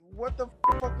what the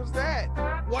fuck was that?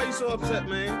 Why you so upset,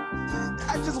 man?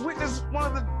 I just witnessed one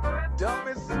of the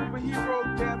dumbest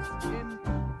superhero deaths in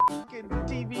fucking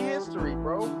TV history,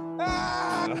 bro.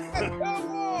 Come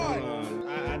on!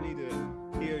 I need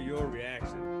to hear your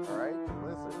reaction. All right,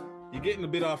 listen. You're getting a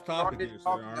bit off topic here, sir,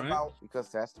 all right? Because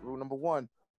that's rule number one.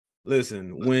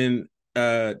 Listen, when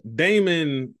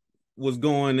Damon was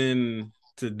going in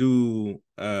to do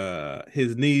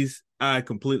his niece, I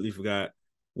completely forgot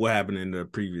what happened in the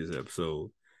previous episode.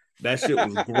 That shit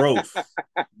was gross,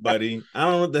 buddy. I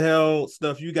don't know what the hell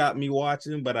stuff you got me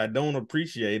watching, but I don't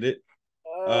appreciate it.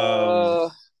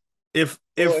 If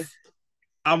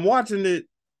I'm watching it,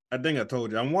 I think I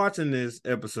told you I'm watching this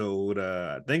episode.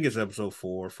 I think it's episode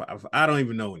 4 or 5. I don't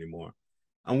even know anymore.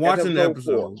 I'm watching the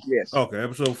episode. 4. Yes. Okay,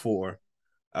 episode 4.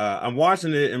 I'm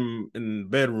watching it in the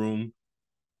bedroom.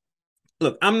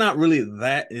 Look, I'm not really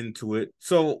that into it.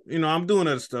 So, I'm doing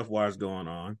other stuff while it's going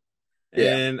on.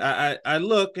 Yeah. And I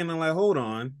look and I'm like, hold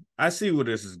on. I see where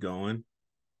this is going.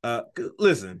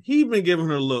 Listen, he's been giving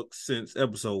her looks since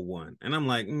episode 1. And I'm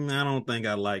like, I don't think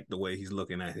I like the way he's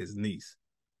looking at his niece.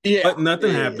 Yeah. But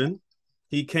nothing happened.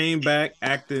 He came back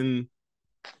acting,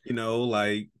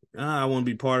 like, I want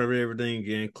to be part of everything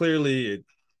again. Clearly,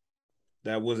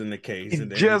 that wasn't the case. He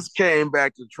just came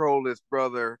back to troll his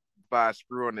brother by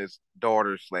screwing his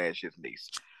daughter / his niece.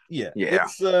 Yeah.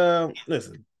 It's,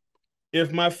 listen,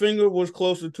 if my finger was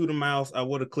closer to the mouse, I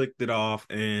would have clicked it off,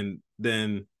 and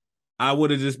then I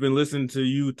would have just been listening to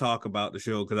you talk about the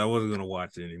show because I wasn't going to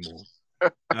watch it anymore.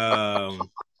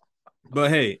 But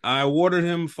hey, I awarded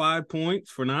him 5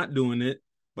 points for not doing it,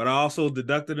 but I also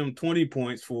deducted him 20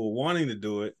 points for wanting to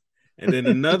do it, and then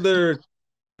another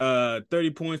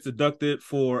 30 points deducted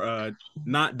for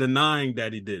not denying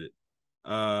that he did it.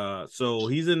 So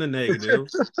he's in the negative.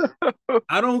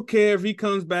 I don't care if he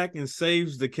comes back and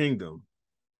saves the kingdom.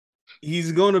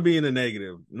 He's going to be in the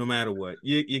negative no matter what.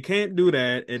 You can't do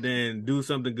that and then do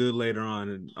something good later on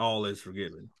and all is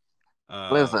forgiven.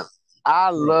 Listen,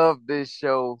 I love this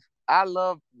show. I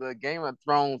love the Game of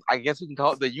Thrones. I guess we can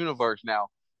call it the universe now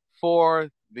for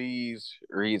these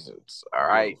reasons. All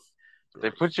right. Gross. They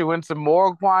put you in some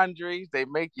more quandaries. They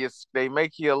make you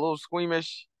a little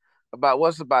squeamish about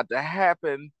what's about to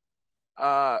happen.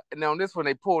 And on this one,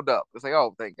 they pulled up. It's like,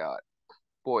 oh, thank God.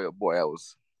 Boy, oh boy, I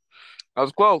was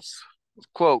close. It was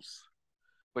close.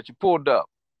 But you pulled up.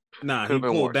 Nah, he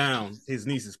pulled down his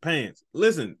niece's pants.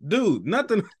 Listen, dude,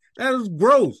 nothing. That was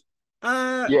gross.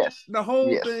 Yes. The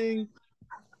whole thing.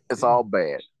 It's all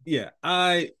bad. Yeah,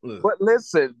 But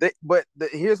listen,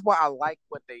 here's why I like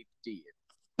what they did.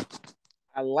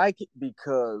 I like it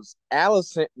because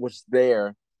Allison was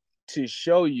there to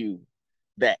show you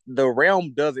that the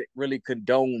realm doesn't really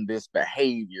condone this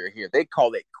behavior here. They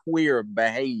call it queer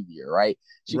behavior, right?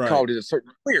 She called it a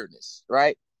certain queerness,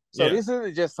 right? So this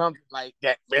isn't just something like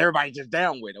that everybody's just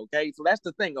down with, okay? So that's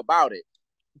the thing about it.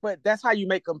 But that's how you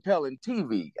make compelling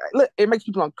TV. Look, it makes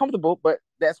people uncomfortable, but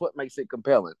that's what makes it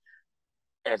compelling.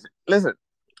 Listen,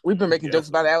 we've been making jokes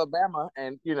about Alabama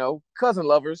and, cousin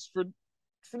lovers for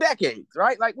decades,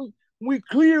 right? Like we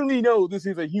clearly know this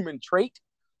is a human trait.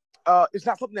 It's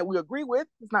not something that we agree with.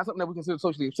 It's not something that we consider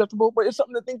socially acceptable, but it's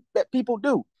something to think that people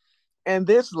do. And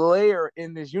this layer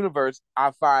in this universe,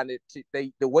 I find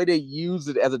the way they use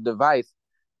it as a device,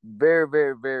 very,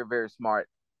 very, very, very smart.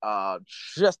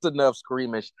 Just enough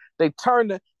squeamish. They turn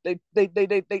the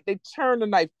turn the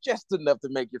knife just enough to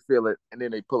make you feel it, and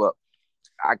then they pull up.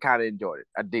 I kind of enjoyed it.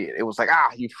 I did. It was like,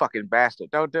 you fucking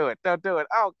bastard! Don't do it! Don't do it!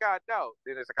 Oh God, no!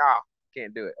 Then it's like,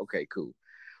 can't do it. Okay, cool.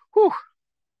 Whew.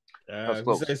 If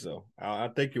you say so,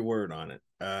 I'll take your word on it.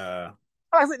 I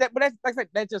say that, but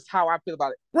that's just how I feel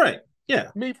about it. Right? Yeah.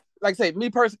 Me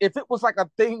personally, if it was like a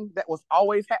thing that was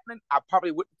always happening, I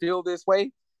probably wouldn't feel this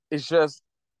way. It's just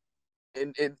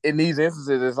in these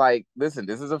instances, it's like, listen,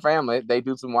 this is a family. They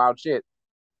do some wild shit.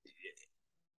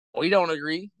 We don't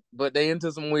agree, but they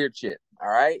into some weird shit. All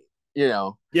right,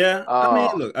 Yeah, I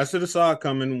mean, look, I should have saw it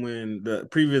coming when the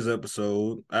previous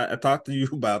episode. I talked to you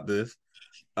about this.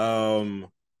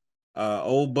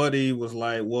 Old buddy was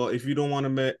like, well, if you don't want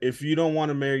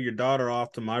to marry your daughter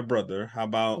off to my brother, how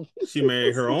about she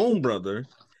marry her own brother?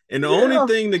 And the only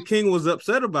thing the king was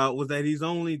upset about was that he's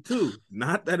only 2,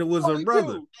 not that it was her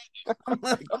brother. I'm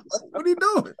like, what are you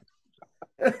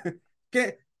doing?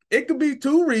 It could be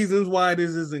 2 reasons why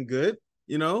this isn't good.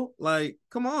 Like,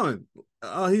 come on.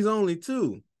 He's only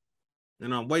 2.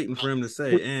 And I'm waiting for him to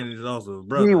say, and he's also a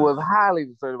brother. He was highly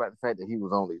concerned about the fact that he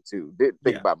was only 2. Didn't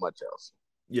think about much else.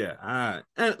 Yeah,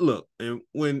 and look, and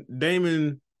when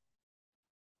Damon,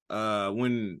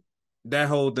 when that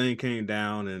whole thing came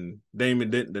down and Damon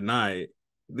didn't deny it,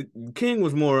 The King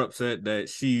was more upset that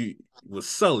she was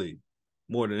sullied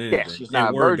more than Yeah, anything, she's and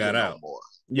not a word got virgin no out. more.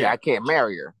 Yeah, Yeah, I can't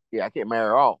marry her. Yeah, I can't marry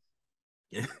her off.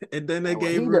 and then they And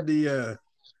when gave her the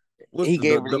what's he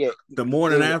gave her the the he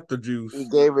morning gave her after juice. he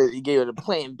gave her the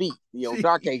Plan B.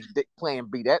 Dark Gee, Age Plan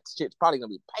B. That shit's probably gonna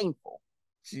be painful.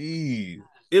 gee,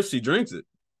 if she drinks it,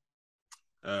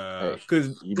 Hey,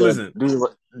 because you better listen,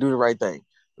 do the right thing.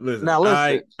 listen, Now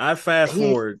listen, I fast he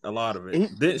forward a lot of it. he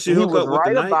Didn't she he hook was up with the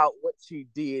right knight? about what she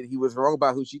did. He was wrong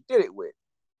about who she did it with.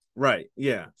 Right,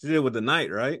 yeah, she did with the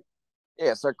knight, right?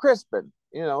 Yeah, Sir Crispin.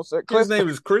 Sir His Crispin. name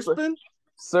is Crispin.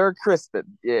 Sir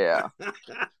Crispin. Yeah.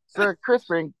 Sir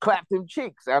Crispin clapped him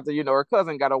cheeks after, her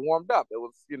cousin got her warmed up. It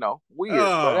was, weird.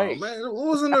 But Oh hey, man, it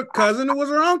wasn't her cousin; it was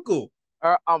her uncle.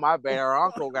 oh my bad, her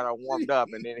uncle got her warmed up,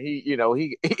 and then he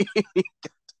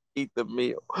eat the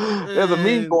meal. There's a meme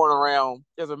Man, going around.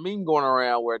 There's a meme going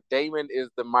around where Damon is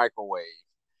the microwave.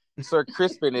 Sir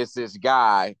Crispin is this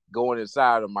guy going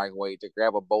inside the microwave to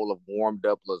grab a bowl of warmed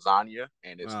up lasagna,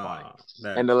 and it's funny.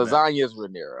 oh, And the that lasagna is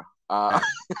Rhaenyra.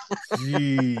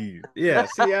 Jeez. Yeah,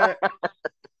 see,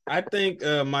 I think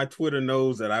my Twitter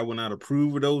knows that I will not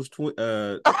approve of those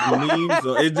memes,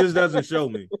 so it just doesn't show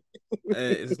me.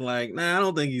 It's like, nah, I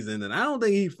don't think he's in it. I don't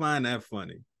think he'd find that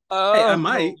funny. Hey, I Oh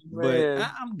might, but man,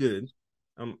 I'm good.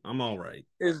 I'm all right.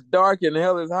 it's dark and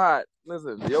hell is hot.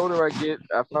 Listen, the older I get,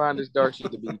 I find this dark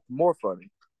shit to be more funny.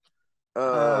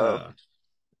 Uh,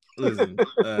 listen,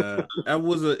 that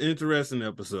was an interesting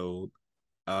episode.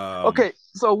 Okay,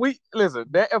 so we listen.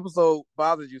 That episode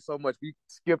bothers you so much. We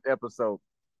skipped episode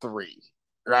 3,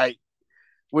 right?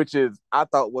 Which is I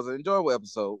thought was an enjoyable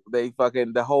episode. They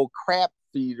fucking the whole crap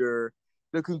feeder,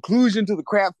 the conclusion to the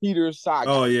crap feeder saga.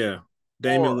 Oh yeah,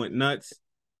 Damon Or went nuts,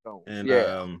 and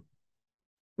yeah,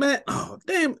 man, oh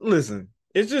damn! Listen,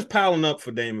 it's just piling up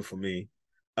for Damon for me.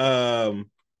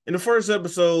 In the first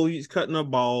episode, he's cutting up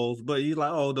balls, but he's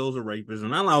like, "Oh, those are rapists,"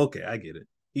 and I'm like, "Okay, I get it.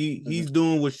 He's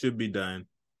doing what should be done.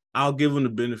 I'll give him the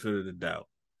benefit of the doubt."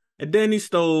 And then he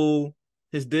stole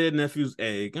his dead nephew's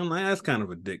egg. I'm like, that's kind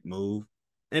of a dick move.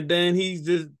 And then he's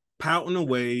just pouting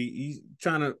away. He's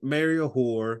trying to marry a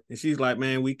whore, and she's like,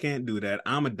 "Man, we can't do that.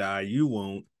 I'ma die. You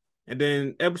won't." And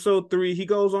then episode 3, he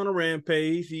goes on a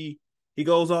rampage. He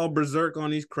goes all berserk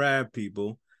on these crab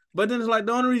people. But then it's like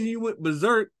the only reason you went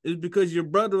berserk is because your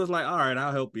brother was like, "All right,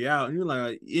 I'll help you out," and you're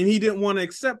like, and he didn't want to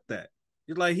accept that.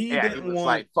 It's like he yeah. He didn't was want.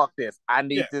 like, "Fuck this! I Yeah,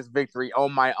 need this victory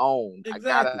on my own.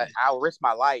 exactly. I'll risk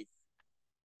my life."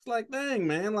 It's like, dang,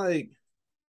 man, like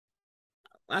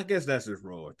I guess that's just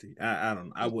royalty. I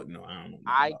don't. I wouldn't know. I don't know nothing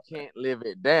I about that. can't live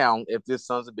it down if this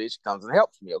son's a bitch comes and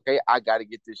helps me. Okay, I got to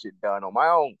get this shit done on my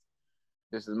own.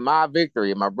 This is my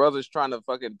victory, and my brother's trying to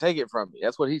fucking take it from me.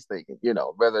 That's what he's thinking,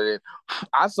 Rather than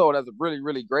I saw it as a really,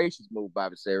 really gracious move by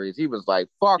Viserys. He was like,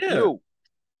 "Fuck Yeah, you."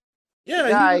 The yeah.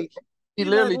 guy, he He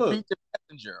like, literally look, beat the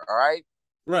messenger. All right.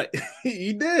 right.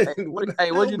 He did. Hey, What the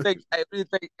what do hell, you man? think? Hey, what do you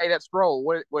think? Hey, that scroll.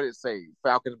 What did it say?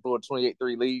 Falcons blew a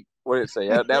 28-3 lead. What did it say?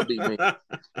 That'd be me.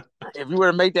 If you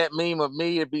were to make that meme of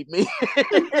me, it'd be me.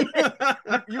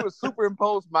 You would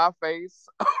superimpose my face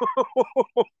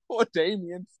on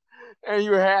Damien's, and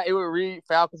it would read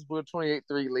Falcons blew a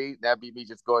 28-3 lead. That'd be me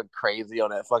just going crazy on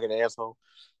that fucking asshole.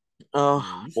 Oh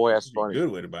Man, boy, you that's should be funny.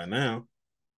 good with it by now.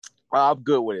 Well, I'm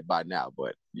good with it by now,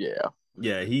 but yeah.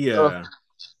 Yeah, he Uh,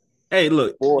 hey,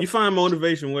 look, boy, you find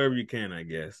motivation wherever you can, I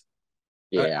guess.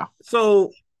 yeah.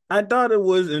 So I thought it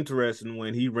was interesting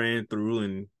when he ran through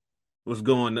and was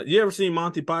going. You ever seen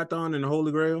Monty Python and the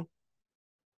Holy Grail?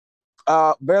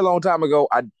 Very long time ago.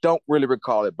 I don't really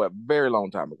recall it, but very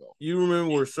long time ago. You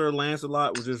remember where Sir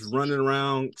Lancelot was just running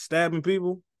around stabbing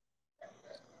people?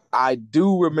 I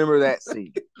do remember that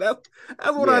scene. That,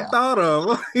 that's what I Yeah, thought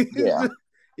of. yeah.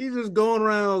 He's just going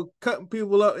around cutting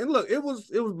people up. And look, it was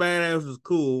badass, it was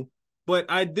cool, but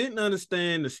I didn't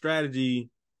understand the strategy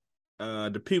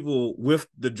the people with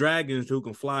the dragons who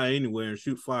can fly anywhere and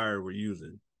shoot fire were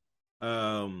using.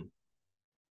 Because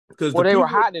the Well, they were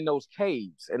people hiding in those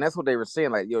caves, and that's what they were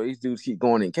saying. Like, these dudes keep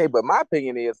going in caves. But my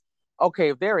opinion is, okay,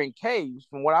 if they're in caves,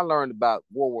 from what I learned about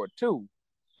World War II,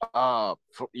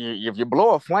 if you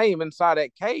blow a flame inside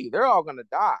that cave, they're all gonna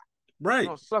die. It's right.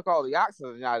 gonna suck all the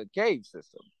oxygen out of the cave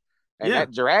system, and Yeah.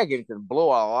 that dragon can blow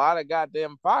a lot of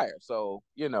goddamn fire. So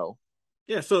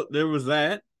Yeah, so there was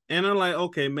that. And I'm like,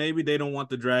 okay, maybe they don't want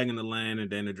the dragon to land and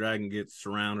then the dragon gets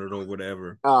surrounded or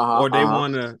whatever. uh Or huh,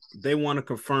 uh they wanna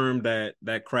confirm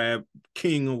that Crab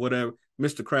King or whatever,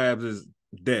 Mr. Krabs is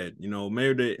dead.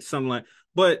 Maybe they something like,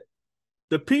 but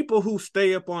the people who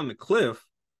stay up on the cliff,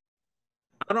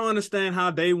 I don't understand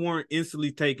how they weren't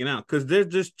instantly taken out because they're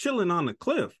just chilling on the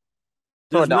cliff.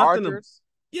 huh. There's The nothing. archers,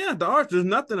 Yeah, the arch. There's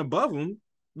nothing above them yeah.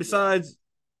 besides.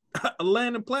 a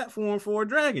landing platform for a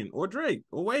dragon or Drake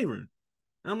or Wyvern.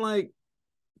 I'm like,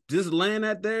 just land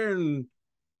that there, and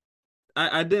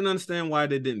I didn't understand why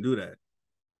they didn't do that.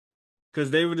 Because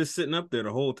they were just sitting up there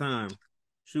the whole time,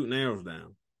 shooting arrows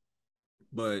down.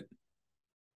 But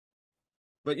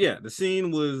yeah, the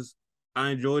scene was, I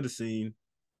enjoyed the scene,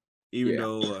 even Yeah.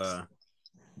 though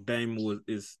Dame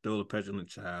is still a petulant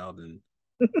child,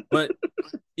 but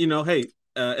hey,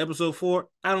 episode 4,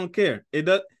 I don't care. It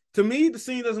does, to me, the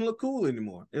scene doesn't look cool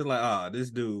anymore. It's like, this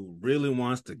dude really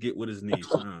wants to get with his niece.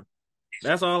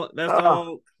 That's all. That's Oh,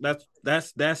 all.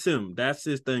 That's him. That's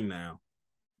his thing now.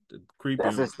 The creepy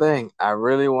that's his uncle. thing. I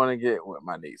really want to get with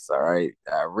my niece. All right.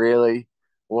 I really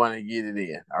want to get it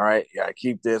in. All right. Gotta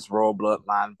keep this royal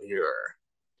bloodline pure.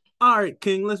 All right,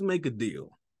 King. Let's make a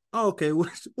deal. Okay,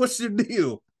 what's your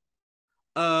deal?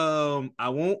 I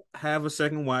won't have a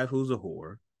second wife who's a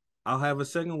whore. I'll have a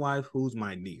second wife who's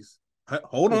my niece.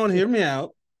 Hold on, hear me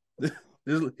out.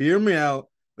 Just hear me out.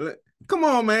 Come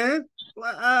on, man.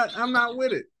 I'm not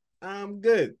with it. I'm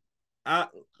good. I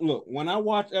Look, when I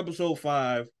watch episode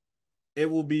 5, it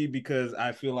will be because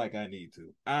I feel like I need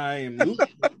to. I am Luke.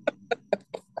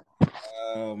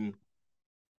 Um,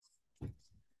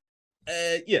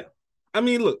 yeah. I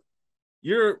mean, look,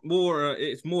 you're more.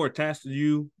 It's more attached to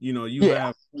you. You Yeah.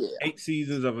 have Yeah. 8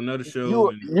 seasons of another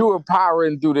show, You were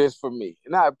powering through this for me,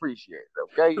 and I appreciate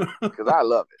it. Okay, and because I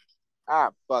love it. I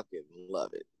fucking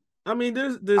love it. I mean,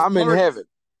 there's I'm in parts, heaven.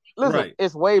 Listen, right?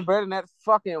 it's way better than that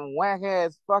fucking whack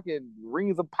ass fucking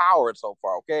Rings of Power so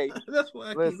far. Okay, That's what I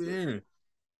keep listen. hearing.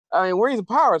 I mean, Rings of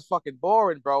Power is fucking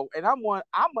boring, bro. And I'm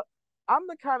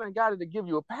the kind of guy to give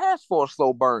you a pass for a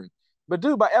slow burn. But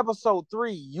dude, by episode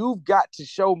 3, you've got to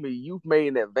show me you've made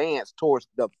an advance towards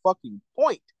the fucking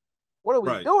point. What are we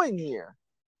Right. doing here?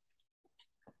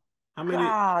 How many?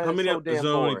 God, How it's many? so Is damn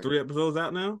there only boring. 3 episodes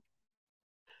out now?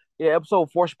 Yeah,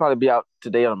 episode 4 should probably be out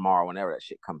today or tomorrow, whenever that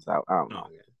shit comes out. I don't Oh, know.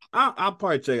 yeah. I'll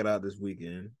probably check it out this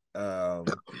weekend.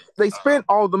 They spent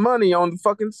all the money on the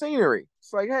fucking scenery.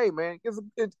 It's like, hey man,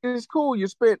 it's cool. You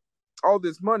spent all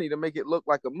this money to make it look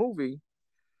like a movie,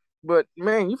 but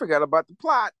man, you forgot about the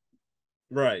plot.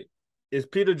 Right. Is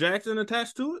Peter Jackson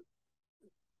attached to it?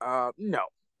 No,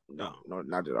 Oh. no,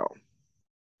 not at all.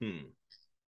 Hmm.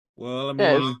 Well, I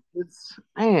Yeah, mean, it's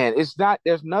man, it's not.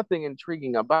 There's nothing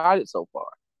intriguing about it so far,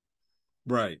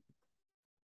 right.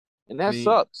 and I that mean,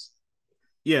 sucks.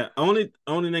 yeah. Only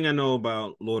thing I know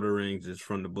about Lord of the Rings is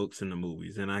from the books and the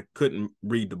movies, and I couldn't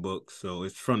read the books, so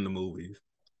it's from the movies.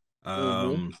 Mm-hmm.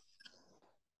 Um,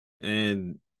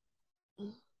 and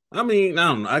I mean, I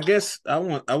don't know. I guess I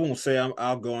won't say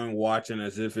I'll go and watch it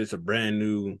as if it's a brand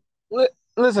new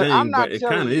Listen, thing, but it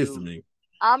kind of is to me.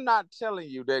 I'm not telling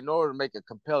you that in order to make a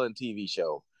compelling TV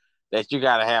show, that you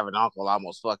got to have an uncle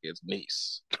almost fuck his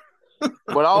niece.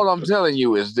 But all I'm telling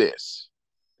you is this: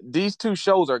 these two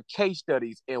shows are case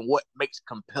studies in what makes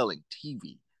compelling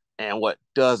TV and what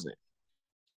doesn't.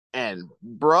 And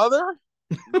brother,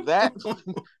 that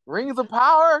Rings of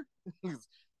Power is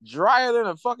drier than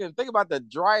a fucking. Think about the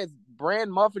driest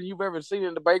brand muffin you've ever seen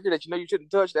in the bakery that you know you shouldn't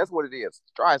touch. That's what it is. It's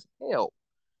dry as hell.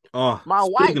 Oh, My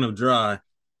wife. speaking of dry,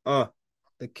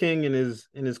 the king and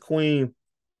his queen.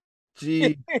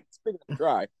 Gee, Speaking of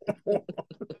dry,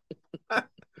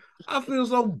 I feel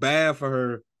so bad for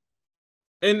her,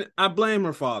 and I blame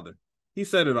her father. He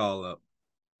set it all up.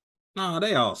 No,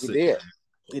 they all he sick, did. man.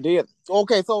 He did.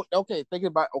 Okay, so thinking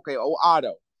about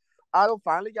Otto. Otto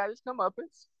finally got his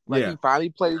comeuppance. Like Yeah, he finally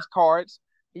played his cards.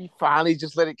 He finally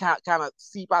just let it kind of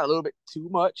seep out a little bit too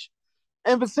much.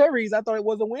 And Viserys, I thought it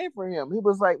was a win for him. He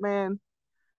was like, man,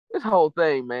 this whole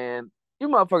thing, man, you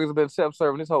motherfuckers have been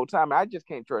self-serving this whole time. I just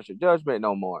can't trust your judgment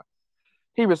no more.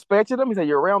 He respected him. He said,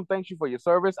 your realm thanks you for your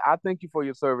service. I thank you for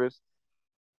your service.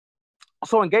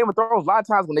 So in Game of Thrones, a lot of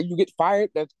times when you get fired,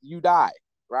 that you die,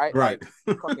 right? right.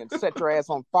 Like fucking set your ass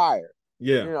on fire.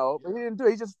 Yeah. But he didn't do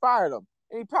it. He just fired him.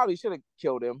 And he probably should have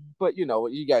killed him. But you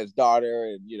got his daughter,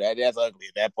 and that's ugly.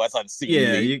 That's Yeah,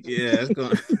 unseemly. it's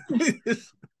going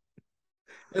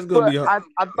it's gonna But be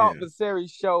I thought yeah.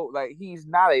 Viserys showed like he's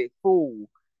not a fool.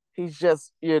 He's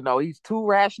just, he's too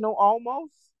rational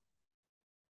almost,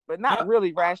 but not I,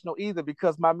 really rational either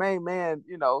because my main man,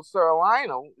 Sir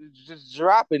Lionel, is just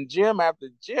dropping gem after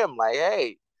gem. Like,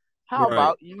 hey, how right.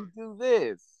 about you do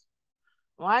this?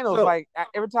 Lionel's So like,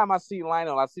 every time I see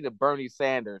Lionel, I see the Bernie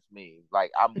Sanders meme.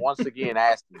 Like, I'm once again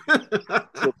asking you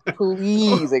to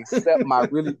please accept my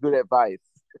really good advice.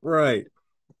 right.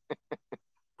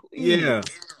 Please. Yeah.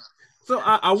 So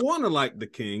I want to like the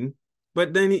king,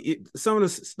 but then some of the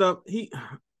stuff he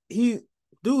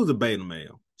dude's a beta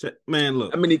male. Man, I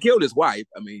look. mean, he killed his wife.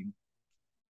 I mean,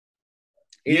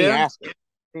 he didn't Yeah, ask her.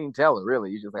 He didn't tell her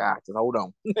really. You just like, just hold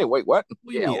on. Hey, wait, what?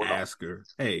 What do you Yeah, mean hold on. ask her?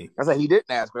 Hey, I said he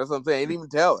didn't ask her. That's what I'm saying. He didn't even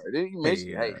tell her. Didn't even mention,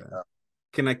 hey, hey,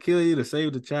 can I kill you to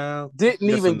save the child? didn't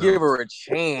Yes or even give no? her a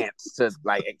chance to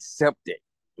like accept it.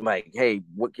 Like, hey,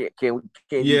 what can you,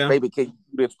 Yeah, baby, can you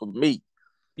do this for me?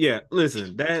 yeah.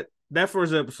 Listen, that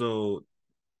first episode,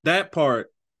 that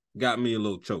part got me a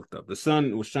little choked up. The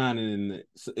sun was shining and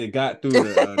it got through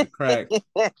the crack.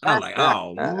 I was like,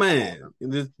 oh man,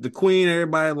 the queen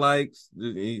everybody likes.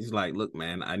 He's like, look,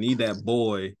 man, I need that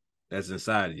boy that's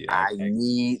inside of you. I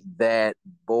need that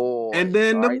boy. And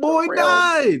then All the right, the boy realm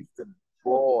died. needs the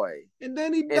boy, And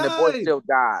then he and the boy died. still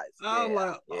dies. I was Yeah,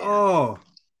 like, yeah. oh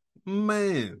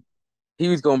man. He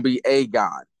was gonna be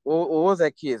Aegon. What was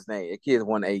that kid's name? The kid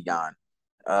won Aegon.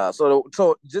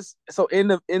 So in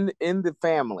the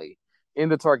family, in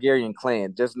the Targaryen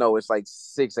clan, just know it's like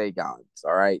 6 Aegons.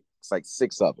 All right, it's like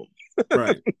 6 of them.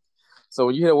 Right. So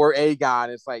when you hear the word Aegon,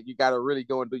 it's like you got to really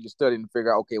go and do your study and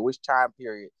figure out, okay, which time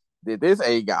period did this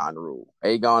Aegon rule?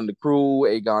 Aegon the Cruel,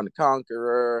 Aegon the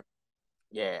Conqueror,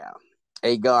 yeah,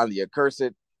 Aegon the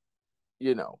Accursed.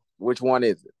 Which one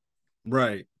is it?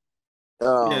 Right.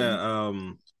 Yeah.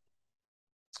 Um,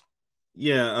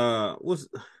 Yeah. What's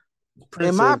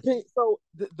in my Princess? opinion, so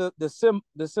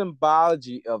the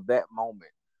symbology of that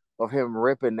moment of him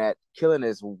ripping that, killing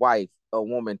his wife, a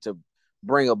woman, to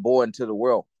bring a boy into the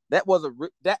world. That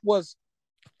was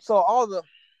so all the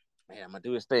man. I'm gonna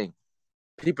do this thing.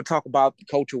 People talk about the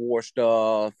culture war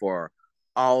stuff or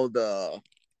all the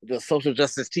social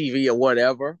justice TV or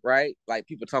whatever, right? Like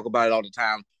people talk about it all the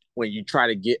time when you try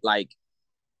to get like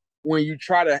when you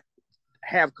try to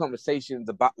have conversations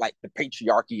about like the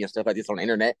patriarchy and stuff like this on the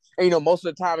internet. And most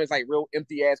of the time it's like real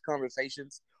empty ass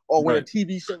conversations. Or when a Right.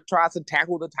 TV show tries to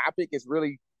tackle the topic, it's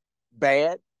really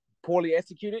bad, poorly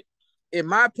executed. In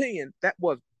my opinion, that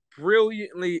was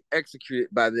brilliantly executed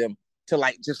by them to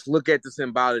like just look at the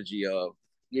symbology of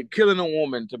you're killing a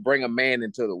woman to bring a man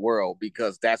into the world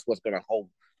because that's what's gonna hold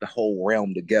the whole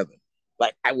realm together.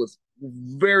 Like I was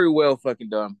very well fucking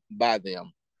done by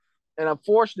them. And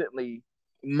unfortunately,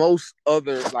 most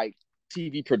other like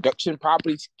TV production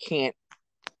properties can't.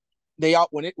 They all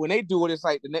when they do it, it's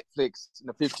like the Netflix and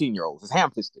the 15-year-olds. It's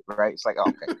ham-fisted, right? It's like, oh,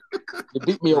 okay, you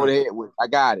beat me over Right. the head with. I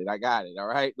got it. All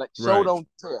right, like show Right. don't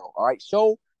tell. All right,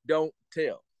 show don't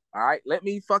tell. All right, let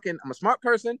me fucking. I'm a smart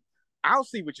person. I'll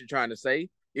see what you're trying to say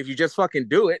if you just fucking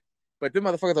do it. But them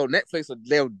motherfuckers on Netflix,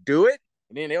 they'll do it,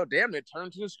 and then they'll damn near turn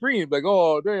to the screen like,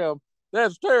 oh damn,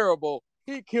 that's terrible.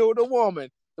 He killed a woman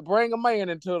to bring a man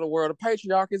into the world. The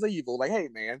patriarch is evil. Like, hey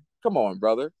man, come on,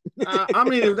 brother. I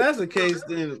mean, if that's the case,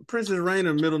 then Princess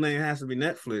Rainer's middle name has to be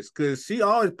Netflix because she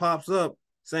always pops up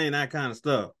saying that kind of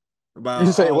stuff You about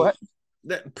say all what?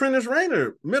 that. Princess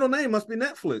Rainer middle name must be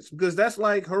Netflix because that's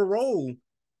like her role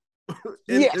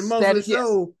in Yes, most of that the is yes.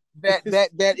 show. That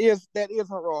is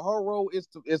her role. Her role is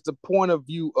the point of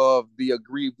view of the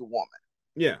aggrieved woman.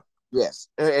 Yeah, Yes,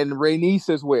 and Rhaenys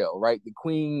as well, right? The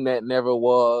queen that never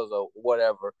was or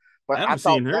whatever. I But I haven't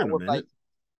thought seen her that in a was like minute.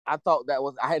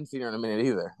 I hadn't seen her in a minute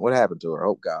either. What happened to her?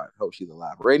 Oh God, hope she's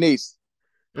alive. Rhaenys.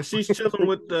 But she's chilling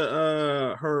with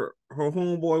the her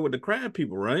homeboy with the crab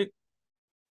people, right?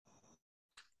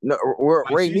 No,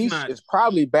 Like she's Rhaenys not is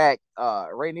probably back.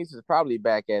 Rhaenys is probably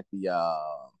back at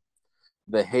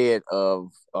the head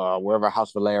of wherever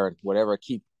House Valerian, whatever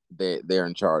keep they're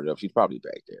in charge of. She's probably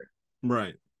back there.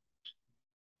 right.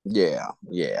 Yeah,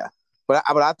 yeah. But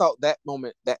I thought that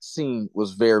moment, that scene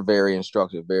was very, very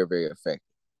instructive, very, very effective.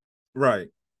 Right.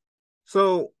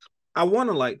 So I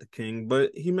want to like the king, but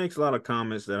he makes a lot of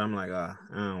comments that I'm like, I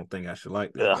don't think I should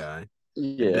like this Yeah, guy.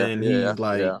 And yeah, then yeah, he's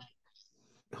like yeah,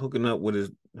 hooking up with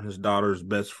his daughter's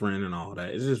best friend and all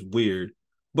that. It's just weird.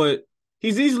 But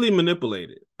he's easily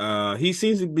manipulated. He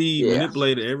seems to be yeah.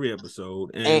 manipulated every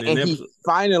episode. And in And he episode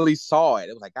finally saw it.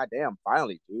 It was like, God damn,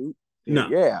 finally, dude. no,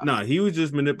 Yeah. no, he was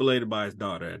just manipulated by his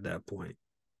daughter at that point.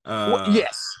 Well, Uh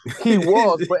yes, he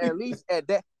was, but at least at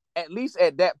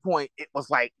that point, it was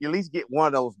like you at least get one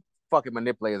of those fucking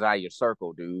manipulators out of your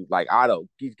circle, dude. Like Otto,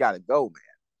 he's got to go, man.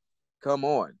 Come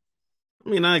on. I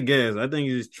mean, I guess. I think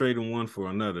he's just trading one for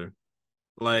another.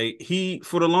 Like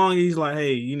for the long, he's like,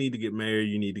 "Hey, you need to get married.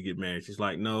 You need to get married." She's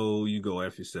like, "No, you go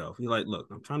f yourself." He's like, "Look,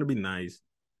 I'm trying to be nice.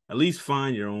 At least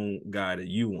find your own guy that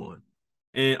you want."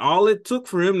 And all it took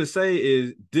for him to say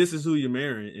is, "This is who you're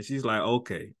marrying," and she's like,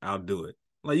 "Okay, I'll do it."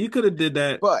 Like you could have did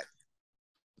that But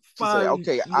to say, 5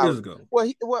 okay, years ago.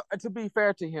 well, to be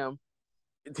fair to him,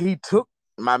 he took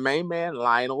my main man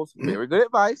Lionel's very good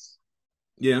advice.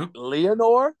 Yeah,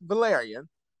 Leonore Valerian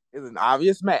is an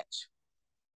obvious match,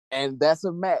 and that's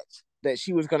a match that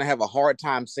she was going to have a hard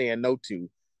time saying no to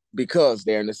because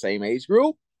they're in the same age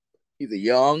group. He's a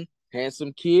young,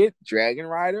 handsome kid, dragon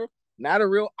rider. Not a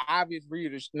real obvious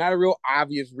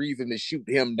reason to shoot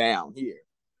him down here,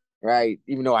 right?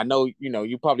 Even though I know,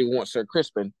 you probably want Sir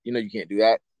Crispin. You can't do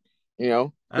that.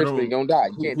 I Crispin don't. gonna die.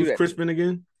 You can't do Who's that to him. Crispin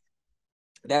again?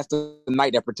 That's the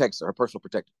knight that protects her personal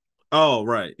protector. Oh,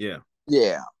 right, yeah.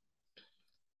 Yeah.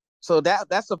 So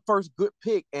that's the first good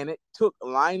pick, and it took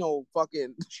Lionel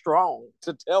fucking Strong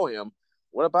to tell him,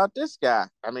 what about this guy?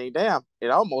 I mean, damn, it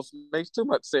almost makes too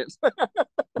much sense.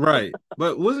 Right.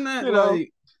 But wasn't that you know?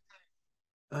 like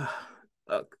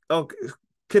uh, okay,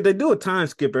 could they do a time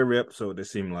skip every episode, it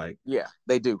seemed like? Yeah,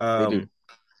 they do. They do. Um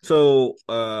so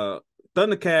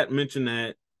Thundercat mentioned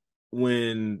that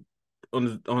when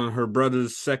on her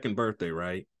brother's second birthday,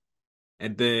 right?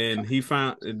 And then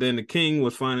then the king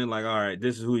was finally like, all right,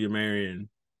 this is who you're marrying.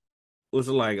 Was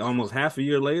it like almost half a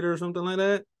year later or something like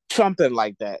that? Something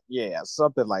like that. Yeah,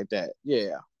 something like that.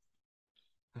 Yeah.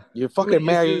 You're I mean, fucking it's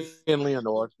marrying just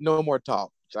Leonor. No more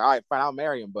talk. So, all right, fine, I'll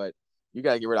marry him, but you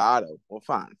gotta get rid of Otto. Well,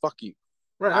 fine. Fuck you.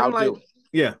 right. I'm I'll like, do it.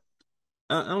 yeah.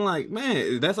 I'm like,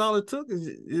 man, that's all it took.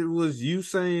 It was you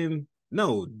saying,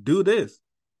 no, do this.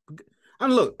 I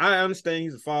mean, look, I understand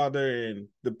he's a father, and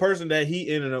the person that he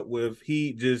ended up with,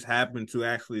 he just happened to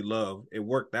actually love. It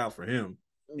worked out for him,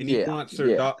 and he Yeah, wants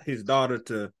yeah, his daughter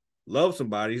to love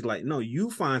somebody. He's like, no,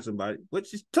 you find somebody,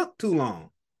 which just took too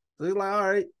long. So he's like, all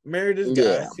right, marry this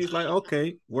guy. yeah. She's like,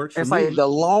 okay, works for It's like me. the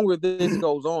longer this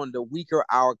goes on, the weaker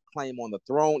our claim on the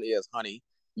throne is, honey.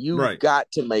 You Right,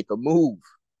 got to make a move.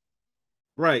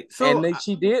 right. And So, then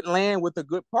she did land with a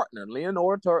good partner,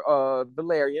 Leonora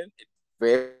Valerian.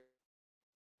 Very,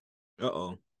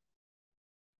 oh,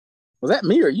 was that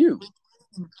me or you?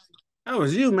 that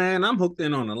was you, man. I'm hooked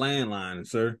in on the landline,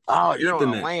 sir. Oh, you're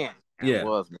on the Ethernet. land. That Yeah,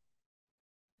 was me.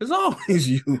 it's always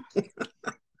you.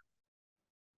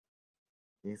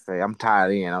 You say I'm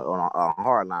tied in on a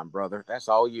hard line, brother. That's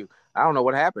all you. I don't know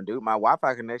what happened, dude. My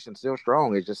Wi-Fi connection's still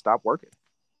strong. It just stopped working.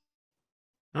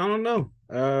 I don't know.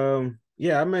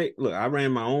 Yeah, I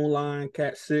ran my own line.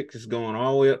 Cat 6 is going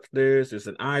all the way upstairs. It's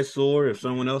an eyesore. If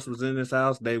someone else was in this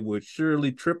house, they would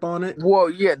surely trip on it. Well,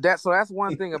 yeah, that's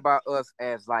one thing about us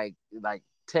as like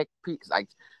tech people, like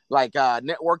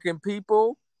networking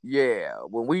people. Yeah,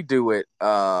 when we do it,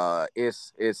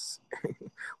 it's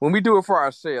when we do it for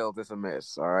ourselves, it's a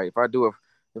mess. All right,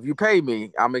 if you pay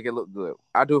me, I'll make it look good.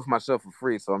 I do it for myself for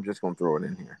free, so I'm just gonna throw it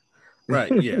in here.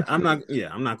 Right. Yeah. I'm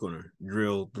not gonna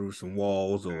drill through some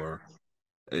walls or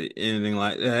anything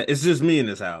like that. It's just me in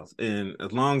this house. And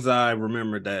as long as I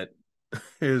remember that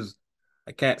there's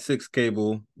a Cat 6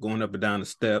 cable going up and down the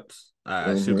steps,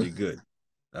 I should Mm-hmm. be good.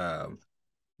 Um,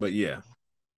 but yeah.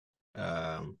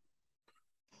 Um,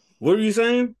 what were you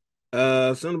saying?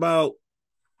 Something about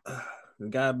the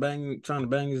guy trying to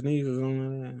bang his knees or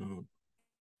something like that.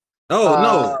 Oh Uh,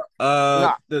 no.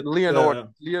 Not Leonor The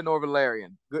Leonor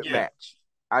Valerian. Good yeah. match.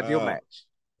 Ideal Uh match.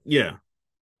 yeah.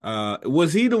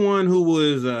 Was he the one who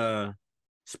was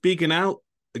speaking out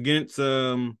against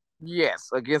Yes,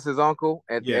 against his uncle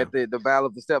yeah. at the Battle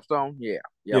of the Stepstone. Yeah.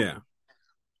 Yep. Yeah.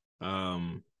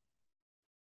 Um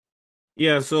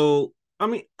yeah, so I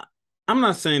mean I'm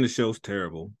not saying the show's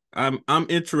terrible. I'm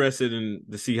interested in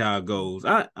to see how it goes.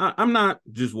 I'm not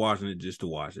just watching it just to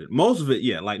watch it. Most of it,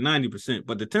 yeah, like 90%,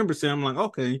 but the 10% I'm like,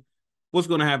 okay, what's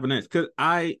gonna happen next? Because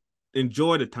I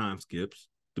enjoy the time skips,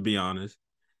 to be honest.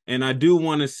 And I do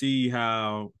want to see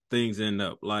how things end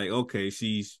up. Like, okay,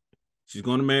 she's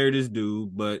gonna marry this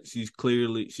dude, but she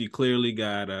clearly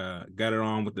got it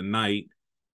on with the knight.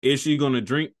 Is she gonna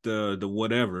drink the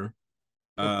whatever?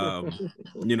 Um,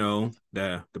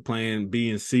 the plan B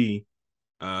and C.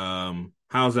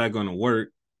 How's that gonna work?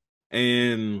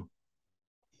 And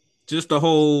just the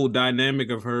whole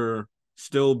dynamic of her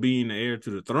still being the heir to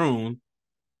the throne,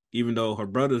 even though her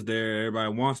brother's there,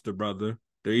 everybody wants the brother.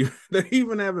 They're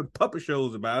even having puppet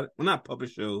shows about it. Well, not puppet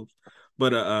shows,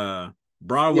 but Yeah,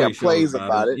 Broadway shows plays about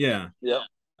about it. it. Yeah. Yep.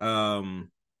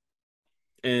 Um,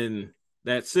 and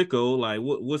that sicko, like,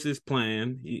 what's his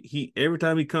plan? He every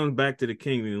time he comes back to the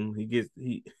kingdom,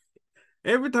 he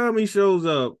every time he shows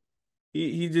up,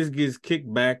 he just gets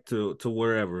kicked back to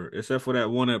wherever, except for that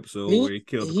one episode He where he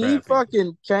killed the he crab people.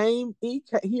 fucking came.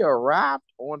 He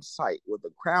arrived on site with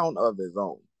a crown of his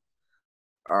own.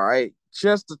 All right,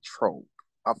 just a troll,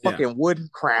 a Yeah, fucking wooden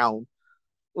crown,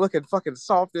 looking fucking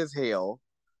soft as hell.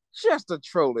 Just to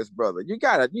troll this brother. You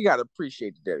gotta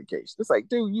appreciate the dedication. It's like,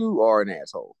 dude, you are an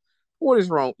asshole. What is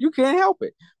wrong? You can't help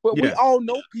it. But we yeah. all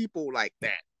know people like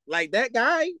that. Like that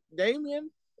guy, Damien.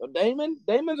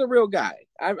 Damon's a real guy.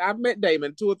 I've met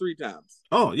Damon 2 or 3 times.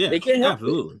 Oh yeah, They can't help it.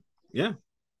 absolutely. Yeah,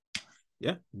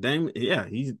 yeah. Damn. Yeah,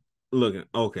 he's looking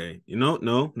okay. No,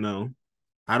 no.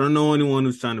 I don't know anyone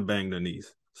who's trying to bang their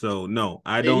niece. So no,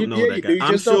 I Yeah, don't know that you guy. do. You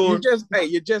I'm just don't. sure.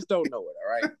 You just don't know it.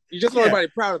 All right. You just want Yeah,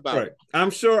 everybody proud about right. it. I'm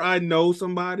sure I know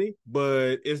somebody,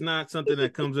 but it's not something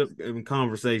that comes up in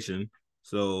conversation.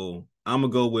 So I'm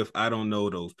gonna go with I don't know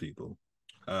those people.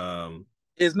 Um,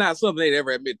 It's not something they'd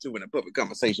ever admit to in a public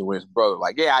conversation with his brother.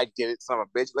 Like, yeah, I did it, son of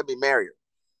a bitch. Let me marry her.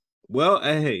 well,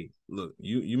 hey, look,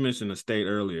 you mentioned a state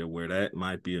earlier where that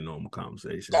might be a normal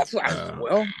conversation. That's what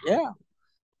well, yeah,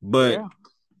 But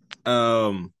yeah.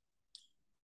 um,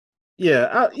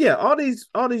 yeah, yeah, all these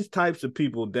types of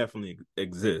people definitely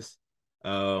exist.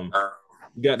 Um,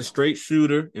 you got the straight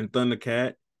shooter in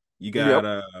Thundercat. You Yep.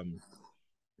 got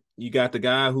you got the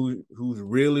guy who's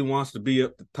really wants to be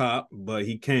up the top, but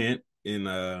he can't in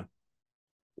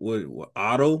what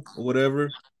Otto or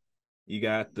whatever. You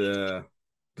got the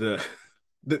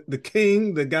the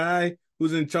king, the guy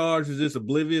who's in charge is just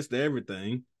oblivious to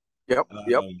everything. Yep.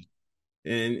 Yep.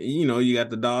 And you know, you got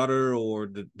the daughter or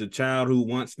the child who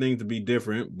wants things to be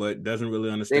different but doesn't really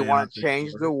They understand how want to things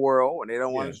change work. the world and they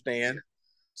don't Yeah. understand.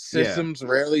 Yeah. Systems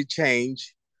rarely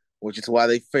change, which is why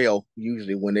they fail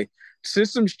usually when they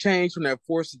systems change when they're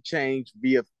forced to change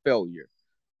via failure.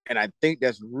 And I think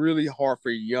that's really hard for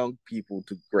young people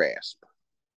to grasp.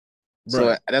 So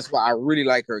Right. that's why I really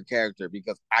like her character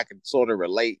because I can sort of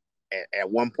relate. At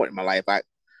one point in my life,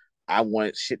 I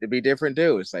wanted shit to be different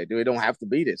too. It's like, dude, it don't have to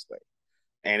be this way,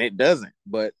 and it doesn't.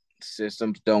 But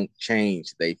systems don't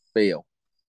change; they fail.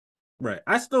 Right.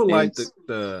 I still And like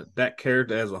the that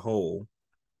character as a whole,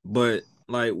 but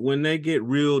like when they get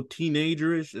real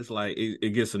teenagerish, it's like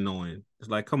it gets annoying. It's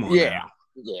like, come on yeah, now.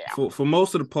 yeah, For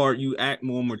most of the part, you act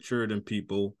more mature than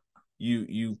people.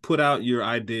 You put out your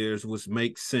ideas, which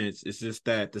makes sense. It's just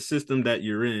that the system that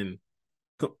you're in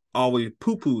always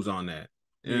poo poos on that.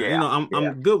 And you yeah, know, yeah.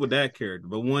 I'm good with that character,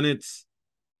 but when it's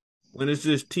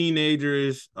just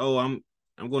teenagers, oh, I'm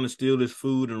going to steal this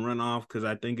food and run off because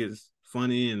I think it's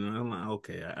funny, and I'm like,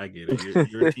 okay, I get it.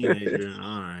 You're a teenager,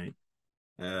 all right,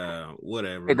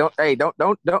 whatever. Hey,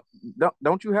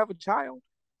 don't you have a child?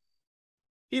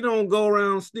 He don't go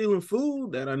around stealing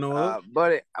food that I know of.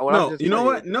 But what I'm No, just you know saying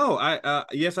what? is, No, I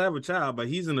yes, I have a child, but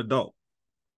he's an adult.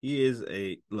 He is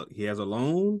a look. He has a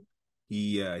loan.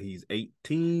 He's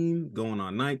 18, going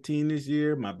on 19 this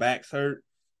year. My back's hurt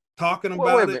talking wait a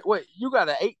about it. minute, wait, you got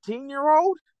an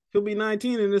 18-year-old? He'll be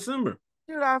 19 in December.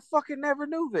 Dude, I fucking never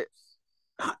knew this.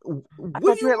 I What do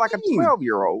thought you you had like a mean?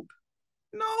 12-year-old.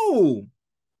 No,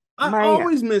 I Man,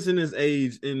 always mention his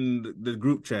age in the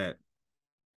group chat.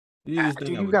 You just think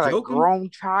dude, I you was got a joking? grown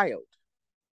child.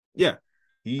 Yeah,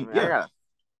 I mean, yeah.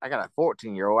 I got a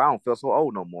 14-year-old. I don't feel so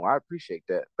old no more. I appreciate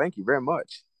that. Thank you very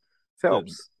much. This Listen,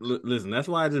 helps. listen, that's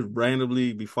why I just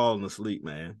randomly be falling asleep,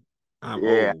 man. I'm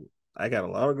Yeah. old. I got a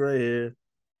lot of gray hair.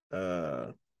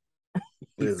 Uh,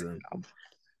 listen,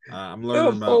 I'm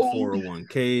learning I'm about old.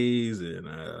 401ks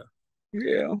and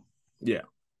Yeah. yeah,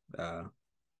 uh,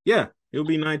 yeah. He'll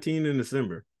be 19 in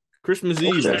December, Christmas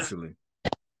Eve Okay. actually.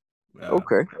 Uh,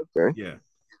 Okay. Okay. yeah,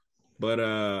 but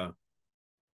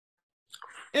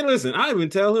and listen, I even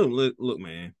tell him, look,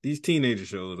 man, these teenager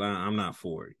shows, I'm not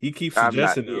for it. He keeps I'm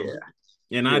not. suggesting them,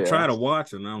 Yeah. and I Yeah. try to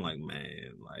watch, and I'm like,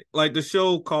 man, like the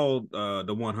show called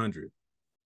the 100.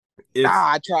 It's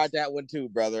I tried that one too,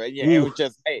 brother. And yeah, it ooh, was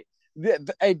just hey,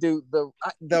 hey, dude,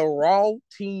 the raw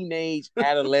teenage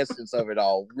adolescence of it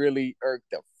all really irked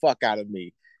the fuck out of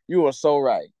me. You are so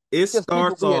right. it Just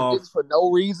people starts being off, dicks for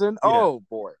no reason. yeah, Oh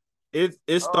boy. it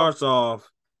Oh, starts off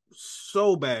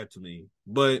so bad to me,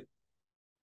 but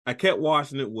I kept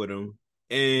watching it with him,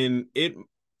 and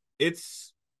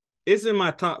it's it's in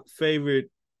my top favorite.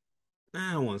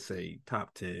 I don't want to say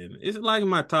top 10. It's like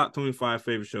my top 25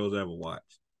 favorite shows I ever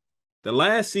watched. The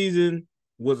last season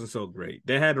wasn't so great.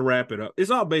 They had to wrap it up.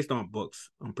 It's all based on books,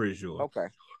 I'm pretty sure. okay.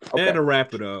 They had Okay. to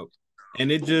wrap it up,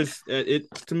 and it just it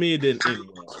to me it didn't end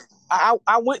well.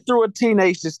 I went through a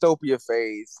teenage dystopia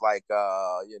phase, like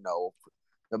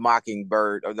the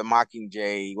Mockingbird or the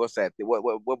Mockingjay. What's that?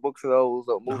 What books are those?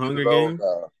 What The movies are Hunger those? Games.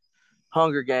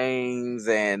 Hunger Games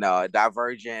and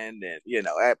Divergent, and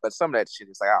but some of that shit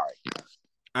is like, all right,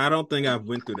 I don't think I've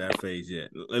went through that phase yet.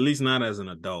 At least not as an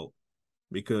adult,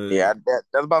 because yeah,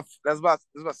 that's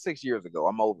about 6 years ago.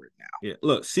 I'm over it now. yeah,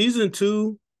 look, season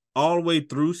 2 all the way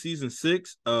through season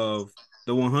 6 of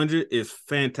the 100 is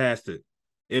fantastic.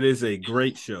 It is a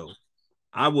great show.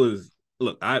 I was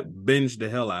look, I binged the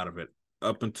hell out of it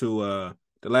up until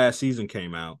the last season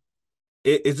came out.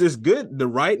 It's just good. The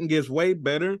writing gets way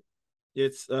better.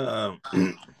 It's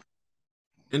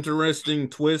interesting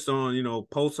twist on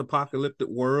post apocalyptic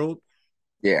world.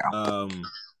 Yeah, Um,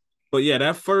 but yeah,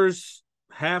 that first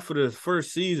half of the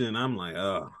first season, I'm like,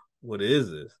 what is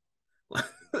this?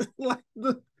 like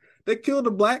they killed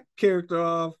the black character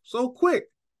off so quick.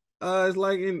 It's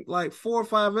like in like 4 or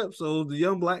 5 episodes, the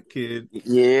young black kid.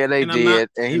 Yeah, they And I'm not, did,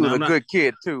 and he and was I'm a not, good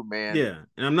kid too, man. yeah,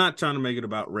 and I'm not trying to make it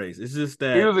about race. It's just He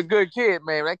that, was a good kid,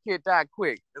 man. That kid died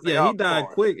quick. It's like, yeah, oh, he come died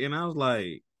on. quick, and I was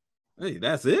like, hey,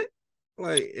 that's it.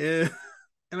 Like, yeah,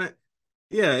 and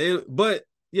yeah, but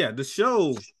yeah, the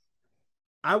show,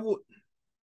 I would.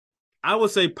 I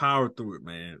would say power through it,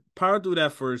 man. Power through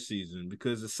that first season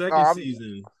because the Oh, second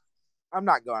season, I'm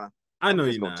not gonna. I I'm know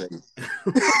just you're gonna not.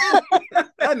 tell you.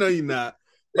 I know you're not.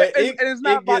 Yeah, But and it's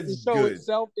not it about gets the show good.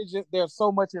 itself. It's just there's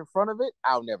so much in front of it.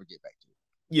 I'll never get back to it.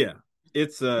 Yeah.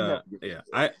 It's Never get back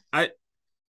yeah. to it.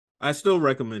 I still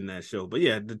recommend that show. But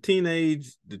yeah, the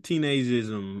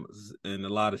teenageism in a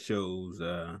lot of shows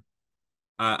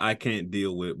I can't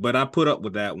deal with. But I put up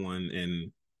with that one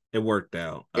and it worked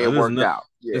out. It worked out.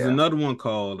 There's Yeah. another one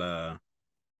called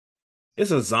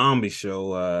it's a zombie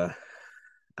show.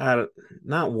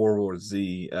 Not World War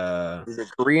Z. Is it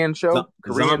a Korean show? Zombie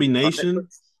Korean on Nation,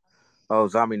 Netflix? Oh,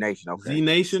 Zombie Nation. Okay. Z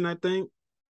Nation. I think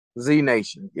Z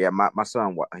Nation. Yeah, my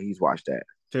son, he's watched that.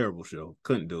 terrible show.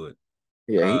 Couldn't do it.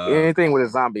 Yeah, Uh, anything with a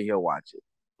zombie, he'll watch it.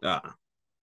 uh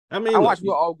I I mean, look, watched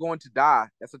We're All Going to Die.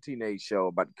 That's a teenage show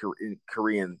about the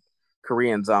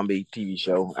Korean zombie TV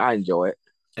show. I enjoy it.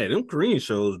 hey, them Korean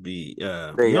shows They be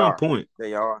on are. point.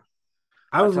 They are.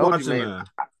 I I was told you, watching man.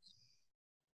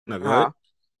 no, go ahead. Huh?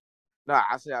 No,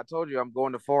 I said I told you I'm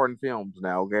going to foreign films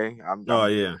now. Okay, Oh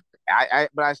yeah,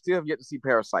 but I still have yet to see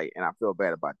Parasite, and I feel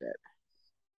bad about that.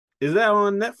 is that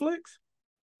on Netflix?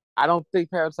 I don't think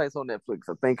Parasite's on Netflix.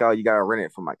 I think you gotta rent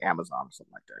it from like Amazon or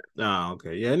something like that. Oh,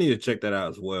 okay. Yeah, I need to check that out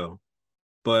as well.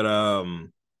 But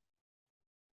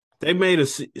they made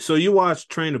so you watched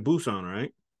Train to Busan,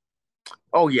 right?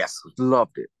 Oh yes,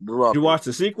 loved it, Did you loved it. watch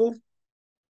the sequel?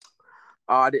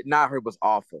 I did not hear it was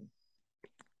awful.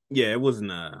 Yeah, it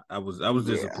wasn't. I was Yeah.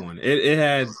 disappointed. It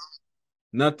had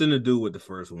nothing to do with the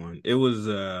first one. It was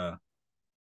a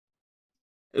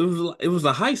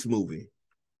heist movie.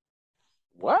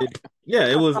 What? Yeah,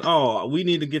 it was. Oh, we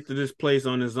need to get to this place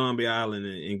on this zombie island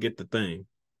and get the thing.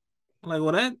 I'm like,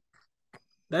 well,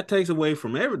 that takes away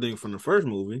from everything from the first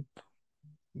movie,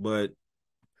 but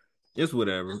it's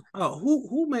whatever. Oh,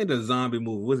 who made a zombie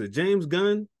movie? Was it James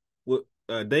Gunn with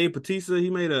Dave Bautista? He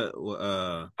made a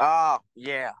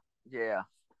Yeah, yeah.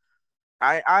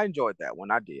 I enjoyed that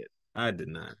one. I did. I did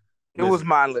not. It was Listen,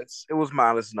 mindless. It was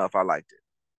mindless enough. I liked it.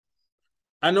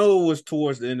 I know it was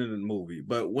towards the end of the movie,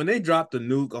 but when they dropped the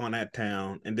nuke on that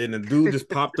town and then the dude just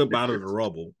popped up out of the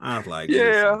rubble, I was like,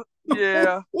 Yeah, listen.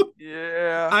 yeah,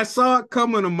 yeah, I saw it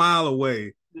coming a mile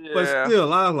away, but yeah.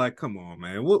 still, I was like, come on,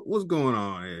 man. What's going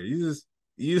on here?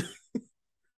 You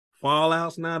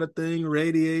fallout's not a thing,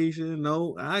 radiation.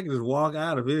 No, I can just walk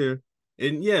out of here.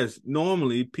 And yes,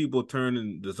 normally people turn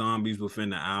into zombies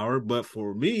within an hour, but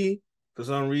for me, for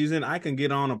some reason, I can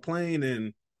get on a plane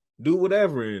and do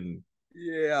whatever. And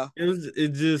Yeah, it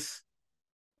just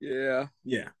yeah.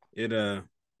 yeah, it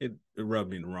rubbed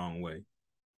me the wrong way.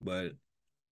 But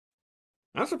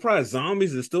I'm surprised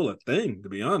zombies is still a thing, to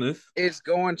be honest. It's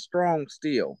going strong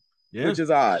still, Yeah. which is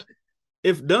odd.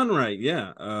 If done right,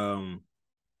 yeah.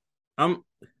 I'm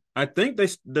I think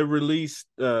they released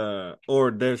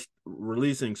or they're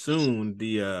releasing soon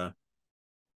the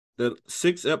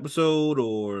 6 episode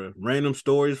or random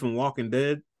stories from Walking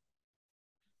Dead.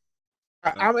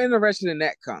 I'm interested in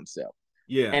that concept,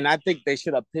 Yeah, and I think they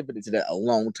should have pivoted to that a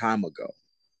long time ago.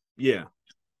 yeah.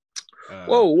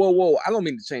 Whoa, whoa, whoa! I don't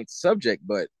mean to change the subject,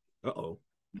 but Uh-oh.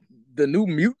 the New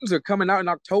Mutants are coming out in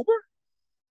October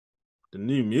The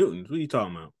New Mutants. What are you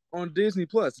talking about? on Disney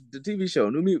Plus, the TV show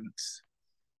New Mutants.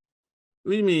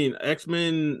 What do you mean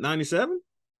X-Men 97?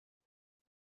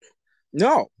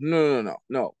 No, no, no, no,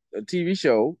 no. A TV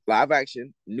show, live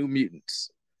action, New Mutants.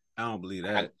 I don't believe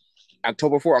that.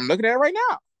 October 4th. I'm looking at it right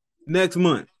now. Next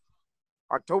month.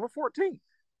 October 14th.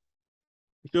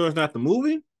 You sure it's not the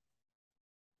movie?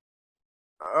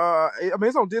 I mean,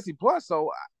 it's on Disney Plus,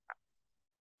 so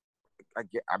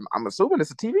I'm assuming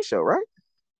it's a TV show, right?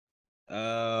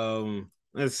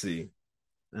 Let's see.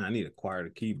 I need to acquire the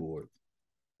keyboard.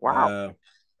 Wow.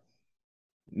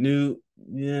 New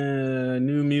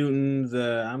New Mutants.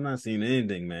 I'm not seeing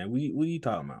anything, man. What are you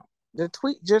talking about? The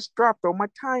tweet just dropped on my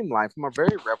timeline from a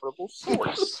very reputable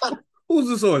source. Who's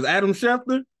the source? Adam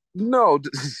Schefter? No,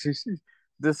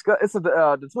 discuss. It's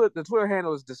the Twitter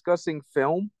handle is discussing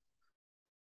film.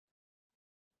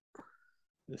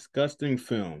 Disgusting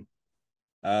film.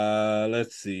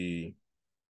 Let's see.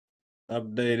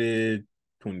 Updated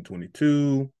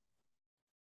 2022.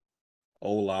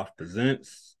 Olaf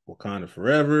presents Wakanda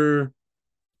Forever.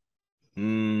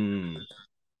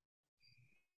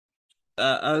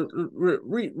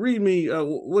 Read me.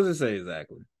 What does it say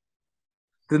exactly?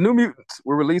 The New Mutants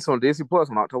were released on Disney Plus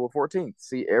on October 14th.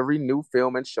 See every new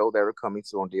film and show that are coming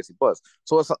soon on Disney Plus.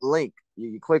 So it's a link.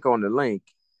 You click on the link,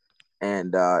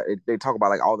 and they talk about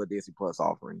like all the Disney Plus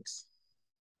offerings.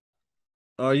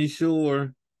 Are you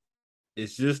sure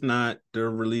it's just not they're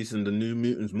releasing the New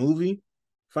Mutants movie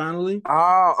finally?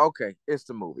 Oh, okay. It's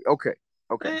the movie. Okay.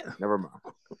 Okay. Man, Never mind.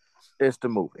 It's the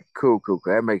movie. Cool, cool,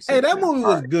 cool. That makes hey, sense that now. movie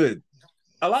All was right. good.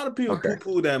 A lot of people Okay.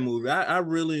 poo poo that movie. I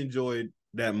really enjoyed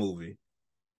that movie.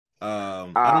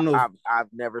 I don't know. I've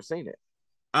never seen it.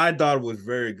 I thought it was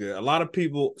very good. A lot of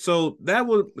people. So that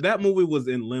movie was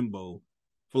in limbo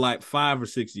for like 5 or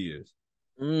 6 years.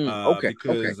 Okay. Okay.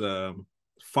 Because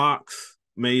Fox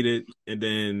made it, and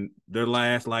then their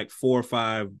last like 4 or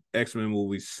 5 X-Men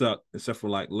movies sucked, except for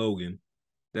like Logan.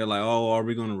 They're like, oh, are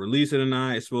we going to release it or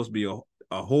not? It's supposed to be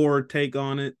a horror take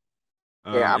on it.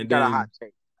 Yeah, I've And got a hot then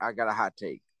take. I got a hot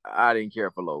take. I didn't care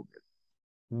for Logan.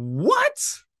 what?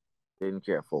 Didn't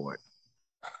care for it.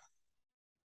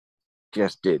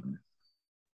 Just didn't.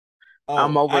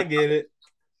 I'm Oh, I over. get it.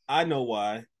 I know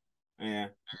why. Yeah,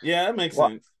 yeah, that makes What?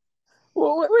 sense.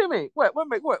 Well, what do you mean? What?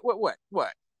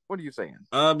 What are you saying?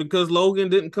 Because Logan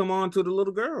didn't come on to the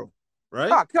little girl,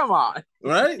 right? Oh, come on.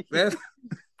 Right? That's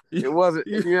It wasn't.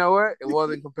 You know what? It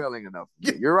wasn't compelling enough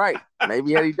for me. You're right.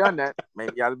 Maybe had he done that,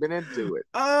 maybe I'd have been into it.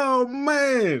 oh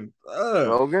man.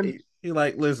 Logan, He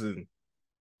like, listen,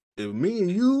 if me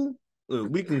and you,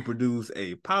 we can produce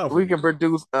a powerful we can mutant.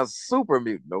 produce a super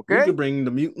mutant. We Okay. could bring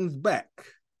the mutants back.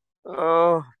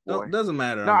 Oh No, boy. doesn't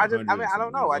matter. No, I'm a I hundred mean, and I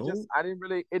don't something know. years old. I didn't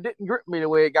really. It didn't grip me the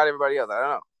way it got everybody else. I don't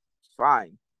know. It's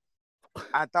fine.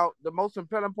 I thought the most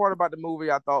compelling part about the movie,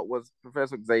 I thought, was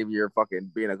Professor Xavier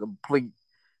fucking being a complete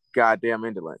goddamn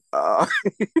indolent. Oh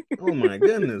my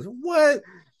goodness. What?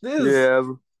 This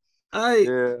Yeah, I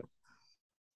yeah.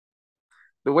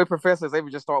 The way Professor Xavier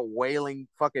just start wailing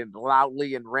fucking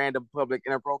loudly in random public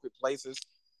inappropriate places,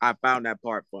 I found that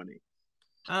part funny.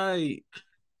 I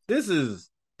this is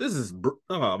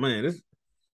oh man, this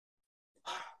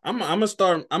I'm gonna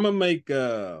start I'm gonna make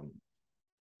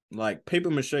like paper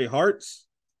mache hearts.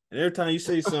 And every time you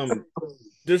say some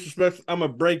disrespectful, I'm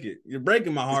gonna break it. You're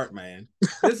breaking my heart, man.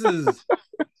 This is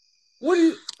what do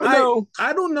you No,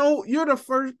 I don't know. You're the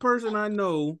first person I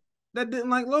know that didn't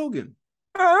like Logan.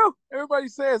 everybody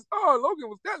says, "Oh, Logan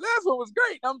was that last one was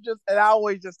great." And I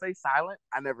always just stay silent.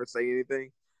 I never say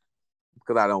anything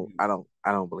because I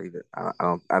don't believe it. I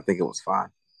don't. I think it was fine.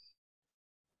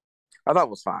 I thought it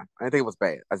was fine. I didn't think it was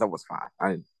bad. I thought it was fine. I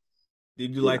didn't, Did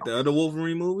you you like know. the other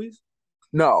Wolverine movies?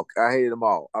 No, I hated them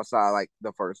all outside like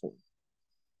the first one.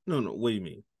 No, no. What do you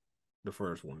mean? The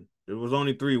first one. There was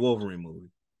only 3 Wolverine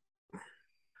movies.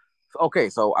 Okay,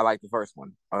 so I like the first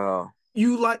one.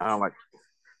 You like I don't like.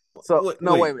 So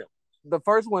no, wait a wait. minute. The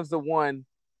first one's the one.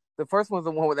 The first one's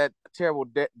the one with that terrible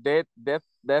death.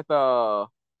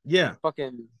 Yeah.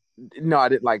 Fucking. No, I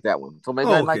didn't like that one. So maybe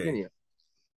I didn't like Okay. any of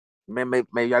them.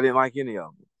 Maybe I didn't like any of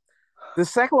them. The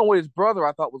second one with his brother,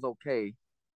 I thought was okay.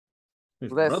 His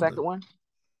Was that brother. second one?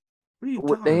 What are you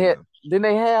They talking had. about? Then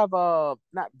they have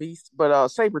not Beast, but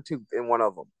Sabretooth in one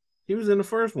of them. He was in the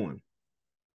first one.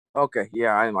 Okay,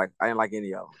 yeah, I didn't like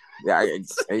any of them. Yeah,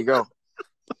 there you go.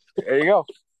 There you go.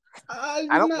 I did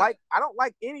not. I don't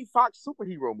like any Fox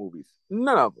superhero movies.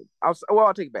 None of them.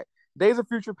 I'll take it back. Days of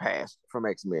Future Past from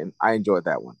X-Men. I enjoyed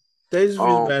that one. Days of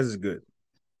Future Um, Past is good.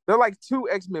 there are like 2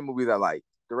 X-Men movies I like.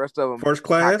 The rest of them, First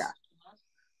caca. Class,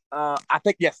 I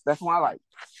think yes, that's one I like.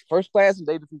 First Class and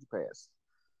Days of Future Past.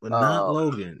 but not Uh,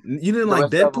 Logan. You didn't the like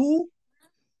rest of them, Deadpool?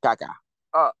 caca.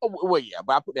 Well, yeah,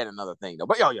 but I put that in another thing though.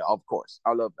 But yeah, of course,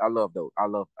 I love those. I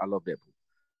love Deadpool.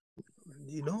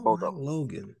 You don't Both like of them.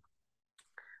 Logan.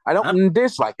 I I don't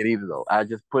dislike it either though. I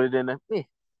just put it in there. You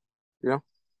know.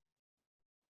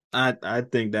 I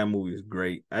think that movie is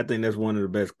great. I think that's one of the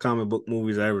best comic book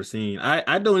movies I ever seen.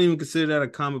 I don't even consider that a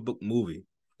comic book movie.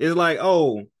 It's like,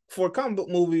 oh, for a comic book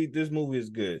movie, this movie is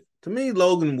good. To me,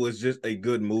 Logan was just a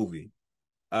good movie.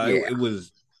 Yeah. It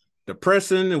was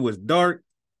depressing. It was dark.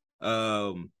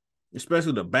 Um,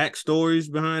 Especially the backstories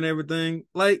behind everything.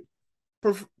 Like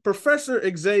Professor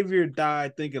Xavier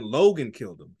died thinking Logan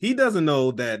killed him. He doesn't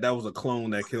know that that was a clone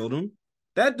that killed him.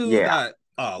 That dude Yeah. died.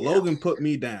 Oh, Yeah. Logan put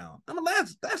me down. I mean,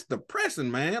 that's depressing,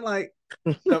 man. Like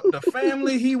the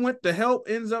family he went to help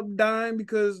ends up dying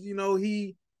because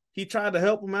he tried to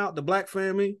help him out. The black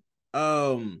family,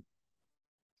 um,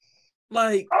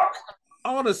 like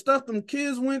all the stuff them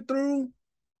kids went through.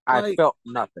 I Like, felt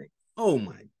nothing. oh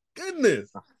my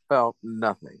goodness. Felt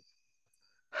nothing.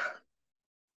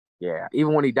 Yeah.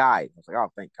 Even when he died, I was like,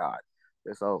 oh, thank God.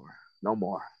 It's over. No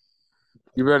more.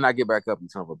 You better not get back up, you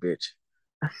son of a bitch.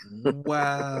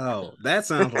 Wow, that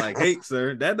sounds like hate,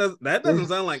 sir. That doesn't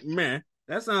sound like man.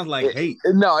 That sounds like hate.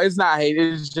 No, it's not hate.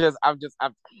 It's just I'm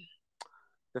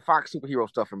the Fox superhero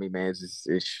stuff for me, man.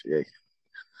 You,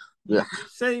 Yeah. you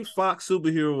say Fox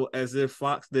superhero as if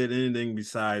Fox did anything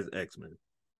besides X-Men.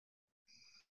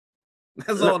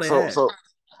 That's all they So had. so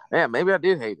yeah, maybe I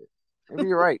did hate it. Maybe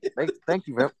you're right. Thank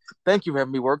you for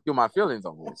having me work through my feelings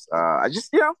on this. I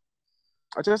just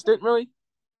didn't really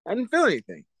I didn't feel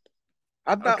anything.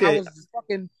 I thought Okay,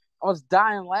 I was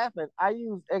dying laughing. I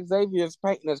used Xavier's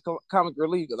painting as comic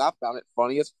relief because I found it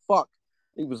funny as fuck.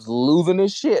 He was losing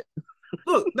his shit.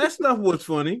 look, that stuff was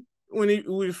funny when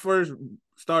we first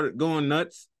started going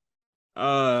nuts.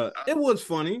 It was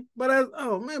funny, but as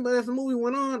the movie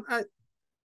went on, I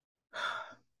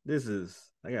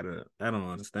don't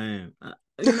understand.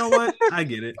 You know what? I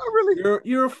get it. I really,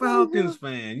 You're a I really Falcons do.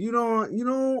 fan. You don't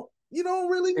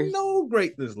really It's, know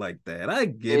greatness like that. I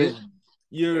get it. it's,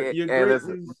 Your listen,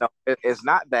 greatness. no, it's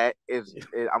not that.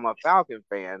 I'm a Falcon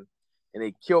fan, and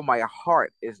it killed my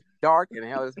heart. It's dark and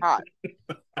hell is hot.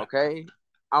 Okay,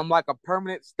 I'm like a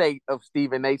permanent state of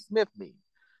Stephen A. Smith meme.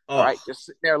 All Oh, right, just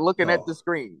sitting there looking at the oh,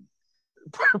 screen.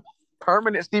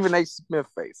 Permanent Stephen A. Smith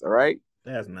face. All right.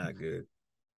 that's not good.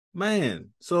 Man,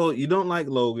 so you don't like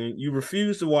Logan. You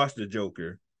refuse to watch the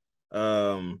Joker.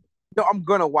 Um, No, I'm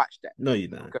gonna watch that. no, you're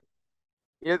not. Okay.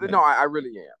 Yeah, No. no, I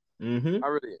really am. Mm-hmm. I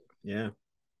really am. Yeah,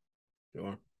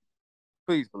 sure.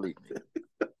 Please believe me.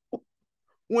 I'm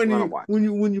When gonna you watch.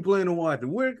 when you plan to watch it,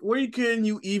 where can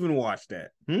you even watch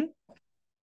that? Hmm?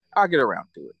 I'll get around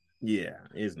to it. Yeah,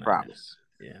 it's not happening. Promise.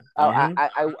 Yeah. I, Mm-hmm. I,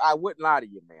 I, I wouldn't lie to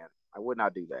you, man. I would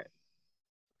not do that.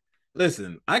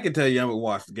 Listen, I can tell you I would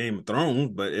watch the Game of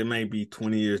Thrones, but it may be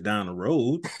 20 years down the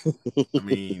road. I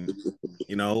mean,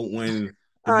 when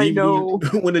the I DVD know.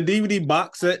 when the DVD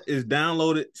box set is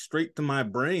downloaded straight to my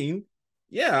brain,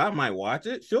 yeah, I might watch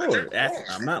it. Sure.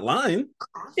 I'm not lying.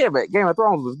 Yeah, but Game of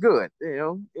Thrones was good.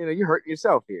 You hurt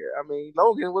yourself here. I mean,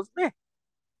 Logan was meh.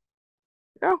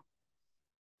 You know,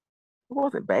 it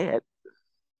wasn't bad.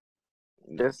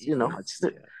 Just Yeah.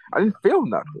 I didn't feel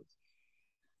nothing.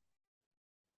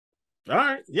 All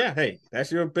right. Yeah, hey,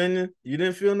 that's your opinion. You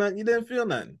didn't feel nothing. You didn't feel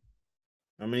nothing.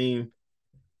 I mean,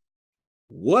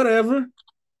 whatever.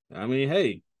 I mean,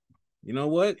 hey, you know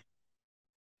what?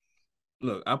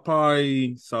 Look, I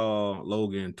probably saw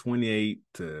Logan 28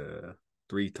 to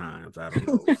 3 times. I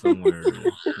don't know, somewhere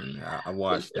in there. I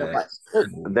watched that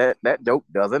movie. That joke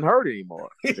doesn't hurt anymore.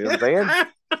 See what I'm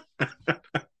saying?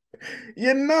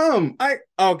 You're numb.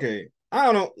 Okay. I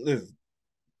don't know. Listen,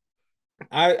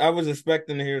 I was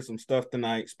expecting to hear some stuff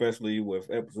tonight, especially with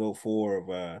episode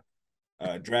 4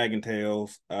 of Dragon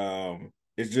Tales.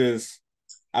 It's just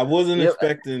I wasn't You,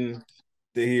 expecting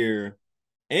to hear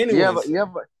you anyone ever say you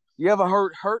ever you ever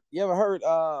heard Hurt? You ever heard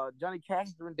Johnny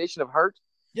Cash's rendition of Hurt?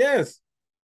 yes.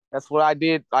 That's what I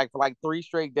did like for like 3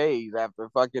 straight days after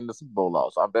fucking the Super Bowl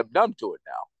loss. I'm done to it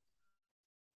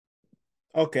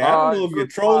Okay, now. I don't know if you're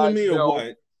trolling Goodbye, me or Joe.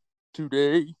 what.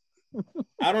 Today.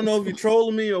 I don't know if you're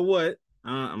trolling me or what.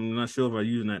 I'm not sure if I'm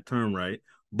using that term right,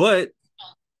 but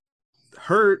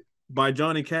 "Hurt" by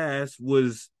Johnny Cash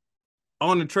was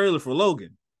on the trailer for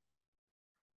Logan.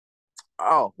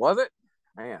 Oh, was it?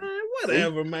 Man, Man, see,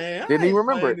 whatever, man. didn't I even ain't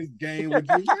remember playing it. this game with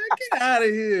you, man. Get out of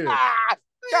here. Ah,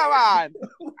 come on.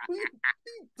 What are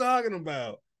you talking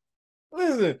about?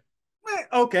 Listen, man.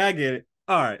 Okay, I get it.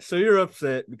 All right, so you're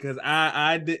upset because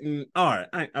I didn't. All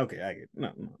right, okay, I get it.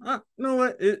 No, no. You know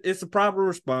what? It's a proper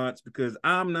response because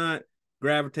I'm not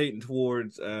gravitating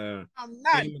towards Game of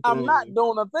I'm not Thrones.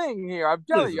 doing a thing here. I'm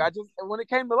telling you. I Listen, just when it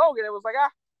came to Logan, it was like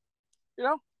you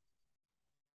know.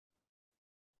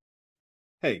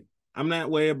 hey, I'm that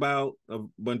way about a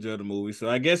bunch of other movies, so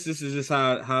I guess this is just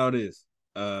how it is.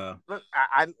 Look,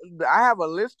 I have a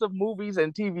list of movies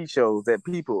and TV shows that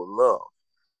people love,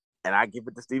 and I give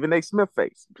it to Stephen A. Smith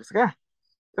face. I'm just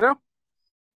you know.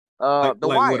 The like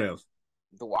what Wire. else?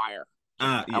 The Wire.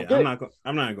 I don't Yeah, get it.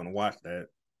 I'm not gonna watch that.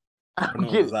 I I have don't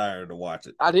no get it. desire to watch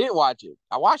it. I did watch it.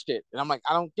 I watched it, and I'm like,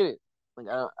 I don't get it. Like,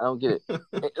 I don't get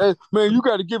it. Man, you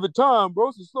got to give it time, bro.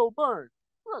 It's a slow burn.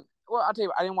 Look, well, I'll tell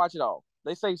you, I didn't watch it all.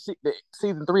 They say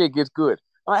season 3 it gets good.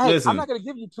 I'm like, hey, I'm Listen, not gonna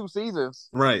give you 2 seasons.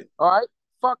 right? All right,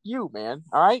 fuck you, man.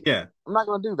 All right, Yeah, I'm not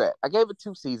gonna do that. I gave it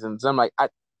 2 seasons. I'm like,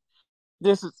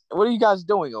 this is what are you guys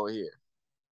doing over here?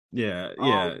 yeah.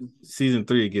 Um, Season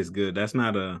 3 it gets good. That's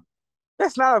not a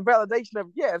that's not a validation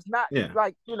of it's not yeah,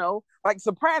 like like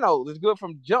Sopranos is good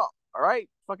from jump. All right,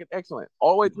 fucking excellent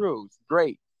all the way through. It's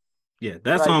great. yeah.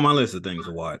 That's Like on my list of things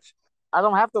to watch. I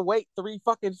don't have to wait 3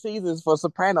 fucking seasons for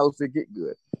Sopranos to get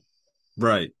good.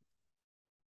 Right.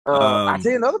 I tell Um.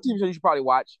 you another TV show you should probably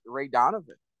watch, Ray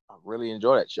Donovan. I really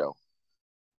enjoy that show.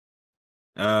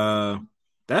 Uh,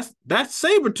 that's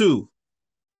Sabretooth.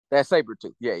 That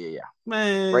Sabretooth. Yeah, yeah, yeah.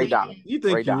 Ray Man, Donovan. you Ray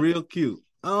think you're Donovan. real cute.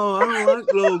 Oh, I don't like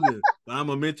Logan. I'm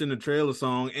gonna mention the trailer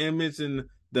song and mention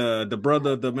the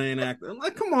brother of the main actor. I'm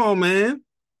like, come on, man.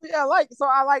 Yeah,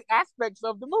 I like aspects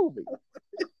of the movie.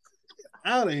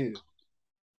 Out of here.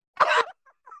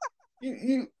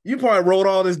 You probably wrote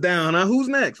all this down. Huh? Who's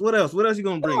next? What else? What else you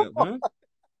gonna bring up? Huh?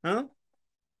 Huh?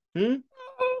 Hmm?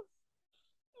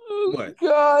 Oh What?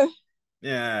 God.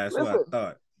 Yeah, that's what I Listen.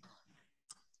 thought.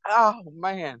 Oh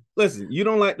man. Listen, you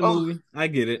don't like the Oh movie. I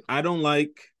get it. I don't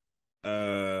like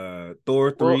Thor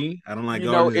well, 3. I don't like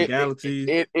Guardians of the Galaxy.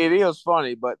 it is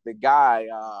funny, but Here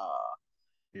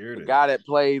it the is. guy that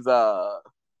plays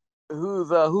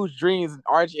whose dreams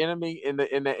arch enemy in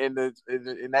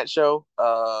that show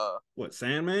What,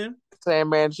 Sandman?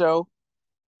 Sandman show.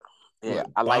 Yeah,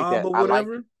 What, Bob or I like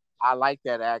whatever? I like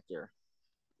that actor,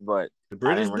 but The I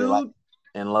British didn't really like dude?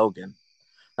 in Logan.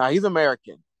 Now he's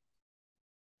American.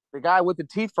 The guy with the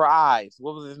teeth for eyes.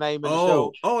 What was his name in the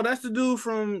show? Oh, that's the dude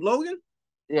from Logan?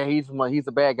 Yeah, he's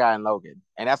a bad guy in Logan,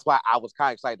 and that's why I was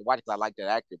kind of excited to watch because I like that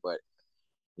actor. But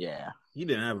yeah, He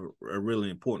didn't have a really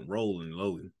important role in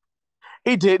Logan.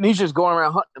 he didn't. He's just going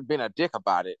around hunting and being a dick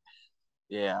about it.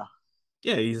 Yeah,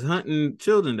 Yeah, he's hunting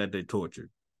children that they tortured.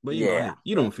 But yeah, hey,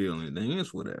 you yeah. don't feel anything.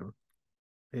 It's whatever.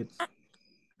 It's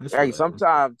it's Hey, whatever.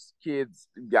 sometimes kids.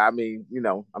 I mean,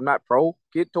 I'm not pro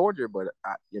kid torture, but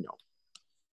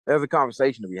there's a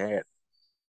conversation to be had.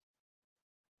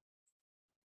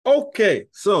 Okay,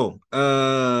 so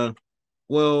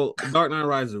well, Dark Knight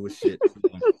Rises was shit. So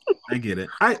I get it.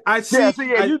 I Yeah, see. so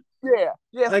yeah,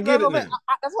 yeah. So I get it now.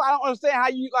 that's why I don't understand how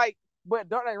you like. But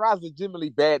Dark Knight Rises is a legitimately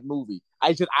bad movie.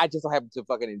 I just don't happen to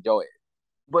fucking enjoy it.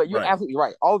 But you're Right. absolutely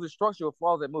right. All the structural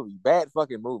flaws of that movie, bad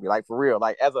fucking movie. Like for real.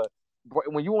 Like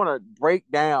when you want to break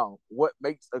down what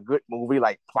makes a good movie,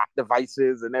 like plot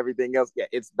devices and everything else, yeah,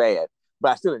 it's bad.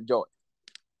 But I still enjoy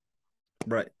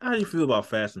Right. How do you feel about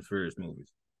Fast and Furious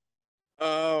movies?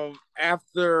 it.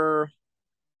 After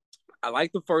I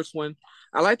like the first one.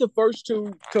 I like the first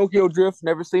two. Tokyo Drift.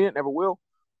 Never seen it. Never will.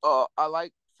 I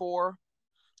like four.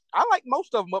 I like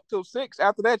most of them up till six.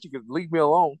 After that, you can leave me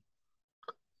alone.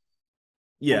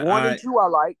 Yeah, One and two I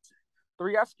liked.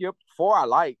 Three I skipped. Four I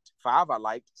liked. Five I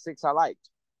liked. Six I liked.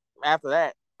 After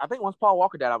that, I think once Paul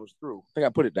Walker died, I was through. I think I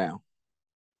put it down.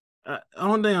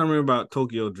 only thing I remember about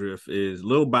Tokyo Drift is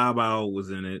Lil Bow Wow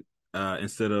was in it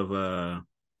instead of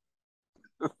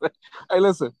Hey,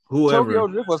 listen, whoever. Tokyo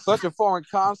Drift was such a foreign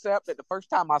concept that the first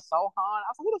time I saw Han, I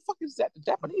was like, "Who the fuck is that? The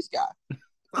Japanese guy?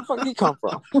 Where the fuck did he come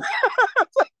from?"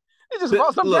 He just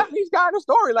brought some Look, Japanese guy in the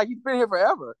story like he's been here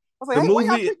forever. I was like, the "Hey, why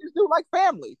y'all movie treat this dude like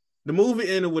family?" the movie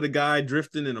ended with a guy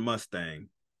drifting in a Mustang.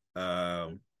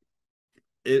 Um,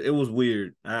 it was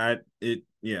weird.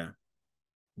 Yeah,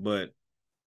 but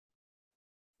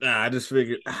I just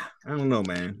figured I don't know,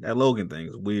 man. That Logan thing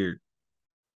is weird.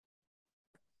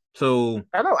 So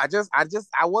I know.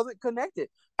 I wasn't connected,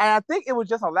 and I think it was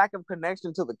just a lack of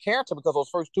connection to the character because those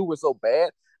first two were so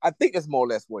bad. I think it's more or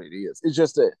less what it is. It's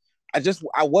just that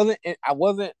I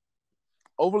wasn't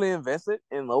overly invested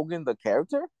in Logan the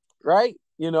character, right?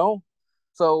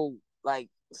 So like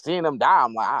seeing him die,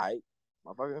 I'm like, all right,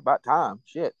 motherfucker, about time.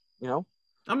 Shit, you know.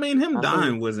 I mean, him I mean,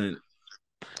 dying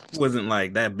wasn't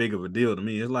like that big of a deal to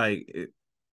me. It's like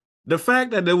the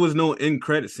fact that there was no end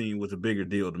credit scene was a bigger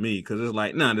deal to me because it's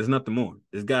like, nah, there's nothing more.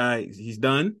 This guy, he's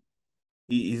done.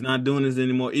 He's not doing this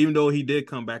anymore. Even though he did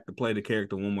come back to play the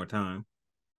character one more time.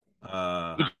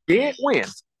 he did win.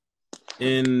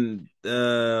 In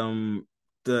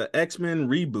the X-Men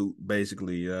reboot,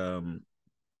 basically.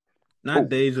 Not Who?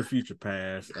 Days of Future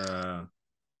Past.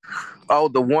 Oh,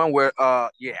 the one where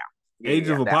Age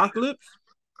of that. Apocalypse.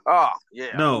 Oh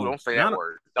yeah. Ooh, No, don't say that not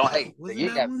word. Don't. Hey, was you it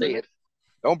ain't that got to say one? it.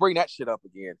 Don't bring that shit up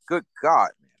again. Good God,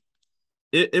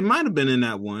 man. It might have been in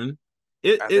that one. I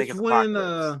think It's it's when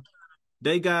Apocalypse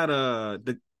they got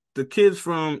the kids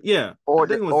from I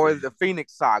think it was or the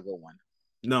Phoenix Saga one.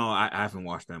 no, I haven't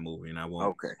watched that movie and I won't.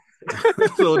 Okay.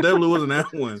 So it definitely wasn't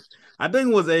that one. I think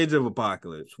it was Age of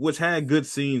Apocalypse, which had good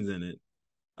scenes in it.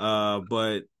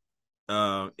 But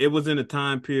it was in a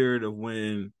time period of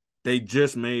when they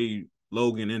just made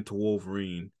Logan into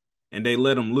Wolverine and they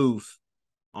let him loose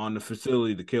on the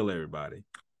facility to kill everybody.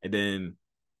 And then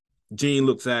Gene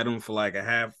looks at him for like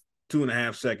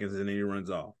 2.5 seconds, and then he runs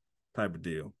off. Type of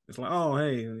deal. It's like, oh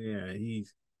hey, yeah,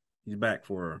 he's back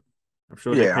for her. I'm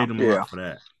sure they Yeah, paid him a yeah. lot for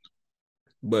that.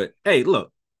 But hey,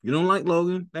 look, you don't like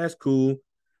Logan? That's cool.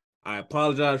 I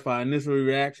apologize for our initial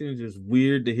reaction. It's just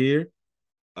weird to hear.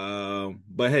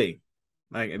 But hey,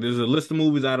 like there's a list of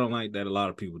movies I don't like that a lot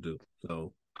of people do.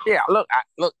 So Yeah, look,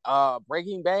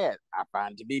 Breaking Bad, I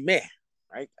find to be meh,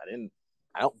 right?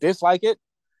 I don't dislike it.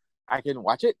 I can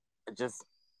watch it. I just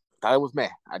thought it was meh.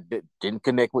 Didn't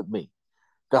connect with me.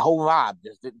 The whole vibe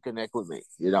just didn't connect with me.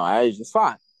 I was just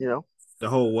fine. The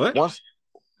whole what? Once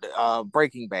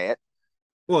Breaking Bad,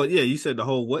 Well, yeah, you said the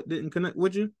whole what didn't connect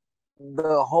with you?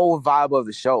 the whole vibe of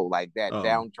the show, like that Oh,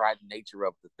 downtrodden nature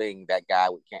of the thing, that guy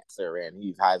with cancer and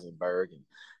he's Heisenberg,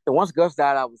 and once Gus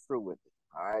died, I was through with it.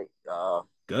 All right,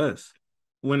 Gus.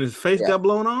 When his face yeah, got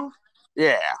blown off,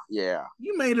 yeah, yeah.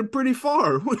 you made it pretty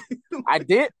far. I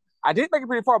did. I did make it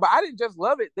pretty far, but I didn't just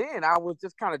love it then. I was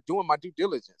just kind of doing my due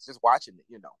diligence, just watching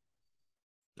it.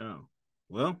 Oh,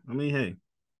 well, I mean, hey,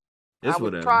 I it's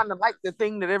was whatever. trying to like the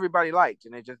thing that everybody liked,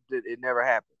 and it never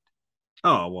happened.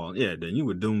 Oh, well, yeah, then you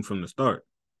were doomed from the start.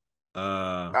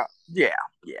 Uh, Yeah,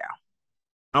 yeah,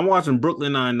 I'm watching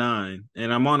Brooklyn Nine-Nine,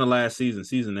 and I'm on the last season,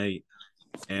 season 8,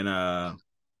 and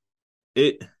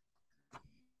it.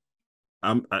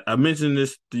 I mentioned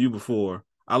this to you before.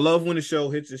 I love when the show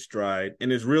hits its stride,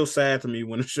 and it's real sad to me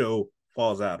when the show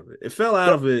falls out of it. It fell out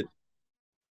yep, of it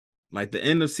like the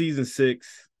end of season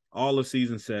 6, all of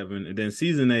season 7, and then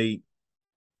season 8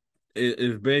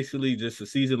 is basically just a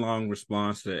season long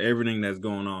response to everything that's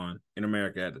going on in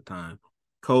America at the time.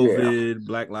 yeah, COVID,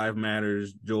 Black Lives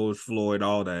Matters, George Floyd,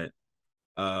 all that.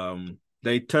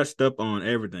 They touched up on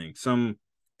everything. Some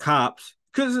cops,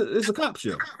 because it's a cop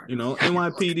show,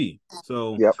 NYPD.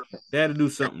 So yep, they had to do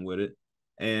something with it.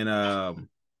 And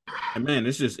man,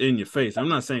 it's just in your face. I'm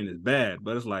not saying it's bad,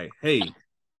 but it's like, hey,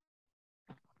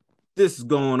 this is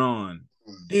going on.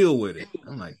 Deal with it.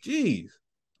 I'm like, geez,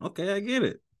 okay, I get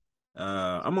it.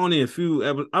 I'm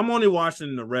only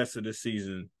watching the rest of the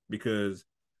season because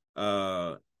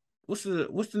what's the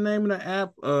name of the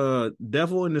app?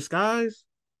 Devil in Disguise?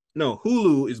 No,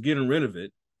 Hulu is getting rid of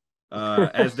it.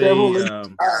 As they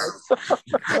definitely.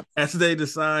 as they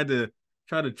decide to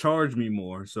try to charge me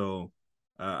more. So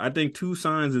I think 2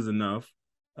 signs is enough.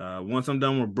 Once I'm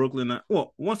done with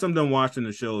once I'm done watching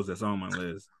the shows that's on my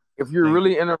list, If you're I think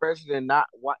really interested in not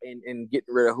in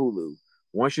getting rid of Hulu,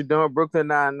 once you're done with Brooklyn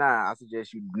Nine, I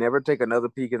suggest you never take another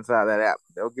peek inside that app.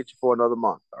 They'll get you for another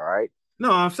month. All right.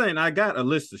 no, I'm saying I got a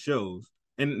list of shows,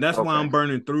 and that's why Okay. I'm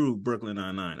burning through Brooklyn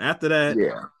Nine-Nine. After that,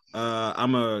 Yeah.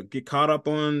 I'm gonna get caught up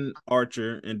on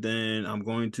Archer, and then I'm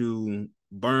going to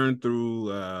burn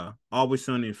through Always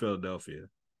Sunny in Philadelphia,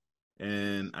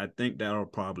 and I think that'll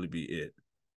probably be it.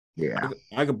 Yeah.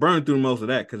 I could burn through most of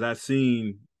that because I've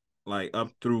seen like up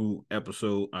through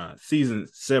episode season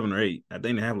 7 or 8. I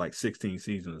think they have like 16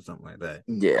 seasons or something like that.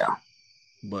 Yeah.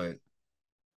 But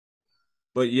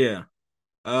yeah.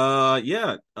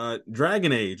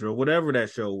 Dragon Age or whatever that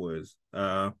show was.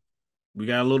 We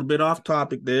got a little bit off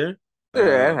topic there. Yeah,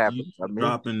 it You happens. I mean,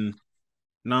 dropping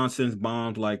nonsense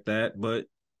bombs like that, but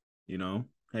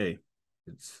hey,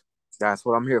 it's that's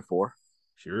what I'm here for.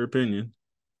 your opinion.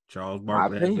 Charles My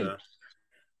Barkley has opinion.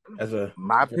 a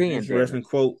My very opinion, damn it. interesting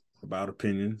quote about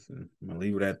opinions, and I'm gonna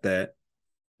leave it at that.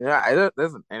 Yeah,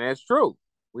 listen, and it's true.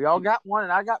 We all got one,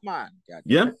 and I got mine. God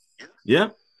damn Yeah, it. yeah.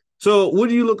 So, what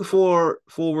are you looking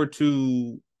forward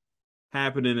to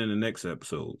happening in the next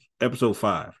episode? Episode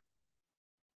 5.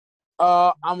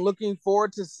 I'm looking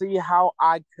forward to see how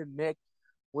I connect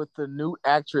with the new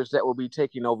actress that will be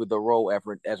taking over the role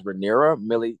as Rhaenyra.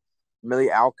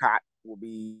 Millie Alcott will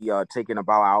be taking a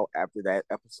bow out after that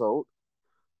episode.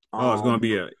 Oh, it's going to Um,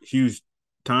 be a huge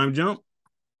time jump.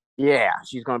 yeah,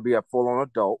 she's gonna be a full on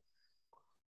adult.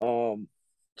 Um,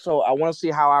 so I want to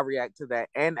see how I react to that.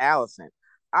 And Allison,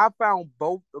 I found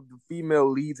both of the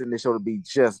female leads in this show to be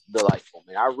just delightful.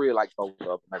 Man, I really like both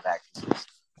of them as actresses.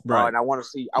 Right, And I want to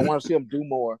see them do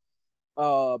more.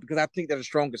 Because I think they're the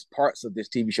strongest parts of this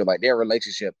TV show, like their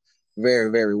relationship,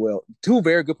 very, very well. Two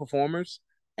very good performers,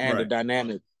 and the right.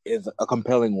 dynamic is a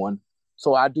compelling one.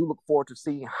 So I do look forward to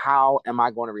seeing how am I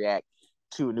going to react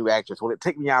to a new actress. Will it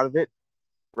take me out of it,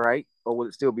 right, or will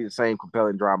it still be the same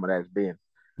compelling drama that it's been?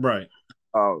 Right.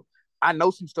 Uh, I know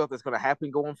some stuff that's going to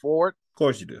happen going forward. Of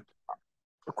course you do.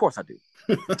 Of course, I do.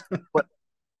 But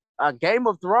Game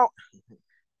of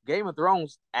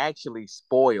Thrones actually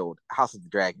spoiled House of the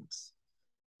Dragons,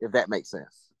 if that makes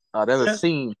sense. There's a Yeah.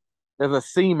 scene. There's a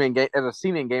scene in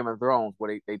Game of Thrones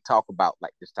where they talk about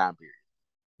like this time period.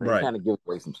 They Right. kind of give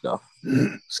away some stuff.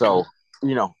 So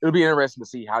it'll be interesting to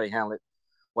see how they handle it,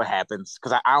 what happens.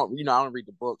 Because I don't read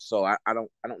the book, so I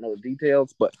don't know the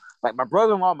details. But like my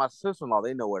brother-in-law, my sister-in-law,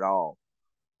 they know it all.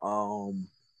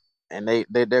 And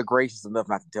they're gracious enough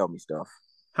not to tell me stuff.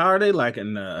 How are they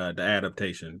liking the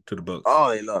adaptation to the books? Oh,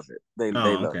 they love it. They Oh,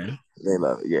 love it. okay. They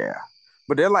love it. Yeah.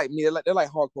 But they're like me. They're like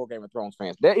hardcore Game of Thrones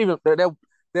fans.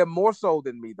 They're more so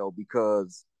than me though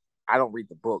because I don't read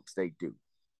the books. They do.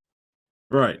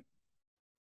 Right.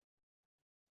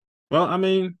 Well, I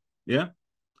mean, yeah.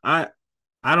 I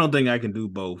I don't think I can do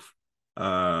both.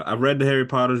 I've read the Harry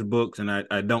Potter's books and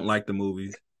I don't like the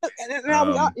movies. And now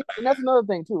Um, and that's another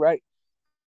thing too, right?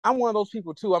 I'm one of those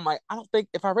people too. I'm like, I don't think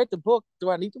if I read the book, do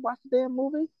I need to watch the damn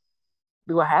movie?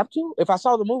 Do I have to? If I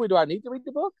saw the movie, do I need to read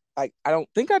the book? Like, I don't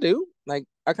think I do. Like,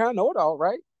 I kind of know it all,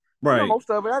 right? I know right. most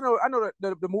of it. I know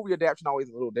that the movie adaptation always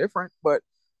is a little different, but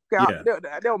okay,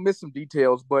 Yeah. they'll miss some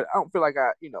details. But I don't feel like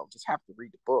I, just have to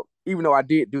read the book, even though I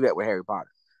did do that with Harry Potter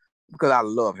because I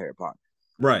love Harry Potter.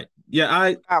 Right. Yeah,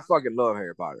 I fucking love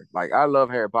Harry Potter. Like, I love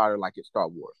Harry Potter like it's Star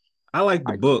Wars. I like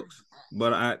the I do. books,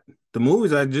 but the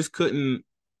movies I just couldn't.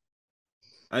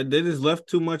 They just left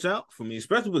too much out for me,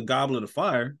 especially with Goblet of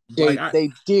Fire. Like They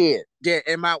did. Yeah,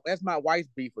 and that's my wife's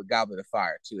beef with Goblet of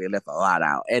Fire too. They left a lot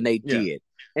out, and they yeah, did.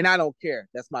 And I don't care.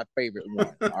 That's my favorite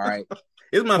one. All right,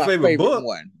 it's my my favorite favorite book.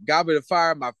 one. Goblet of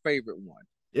Fire, my favorite one.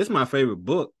 It's my favorite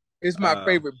book. It's my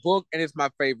favorite book, and it's my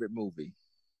favorite movie.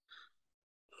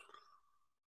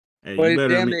 And But you it better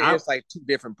than damn me. near it's like two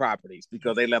different properties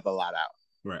because they left a lot out.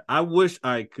 Right. I wish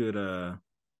I could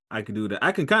do that.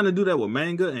 I can kind of do that with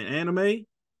manga and anime,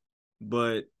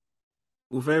 but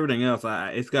with everything else,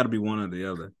 it's got to be one or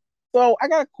the other. So I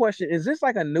got a question: is this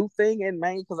like a new thing in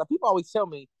manga? Because people always tell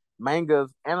me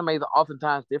mangas, animes are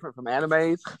oftentimes different from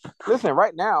animes. Listen,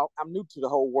 right now I'm new to the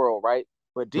whole world, right?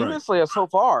 But Demon Right. Slayer so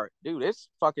far, dude, it's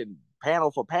fucking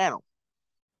panel for panel.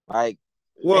 Like,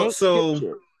 Well, ain't skip so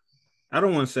shit. I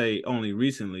don't want to say only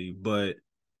recently, but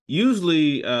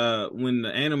usually when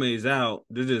the anime is out,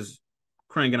 they're just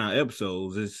cranking out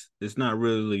episodes. It's not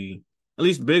really, at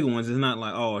least big ones. It's not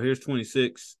like, oh, here's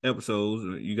 26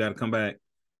 episodes. You got to come back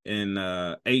in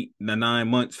 8 to 9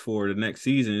 months for the next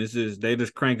season. It's just they're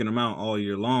just cranking them out all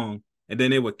year long, and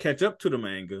then they would catch up to the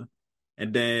manga,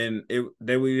 and then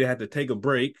they would have to take a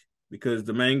break because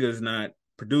the manga is not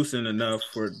producing enough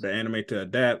for the anime to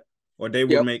adapt, or they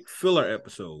would Yep. make filler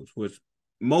episodes, which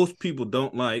most people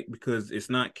don't like because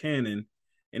it's not canon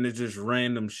and it's just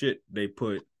random shit they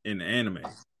put in the anime.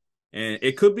 And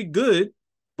it could be good,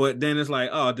 but then it's like,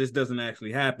 oh, this doesn't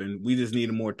actually happen. We just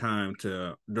needed more time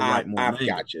to write more I've manga.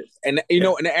 got you, and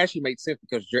Yeah. and it actually makes sense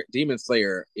because Demon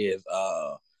Slayer is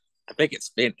I think it's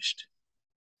finished.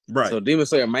 Right. So Demon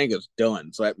Slayer manga's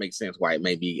done, so that makes sense why it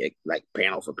may be like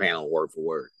panel for panel, word for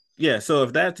word. Yeah. So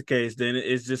if that's the case, then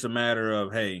it's just a matter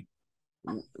of, hey,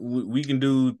 we can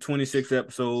do 26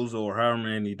 episodes or however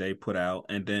many they put out,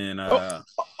 and then and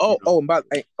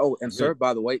sir,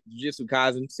 by the way, Jujutsu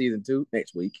Kaisen season 2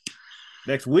 next week.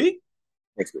 next week.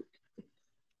 Next week.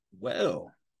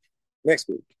 Well, next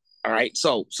week. All right.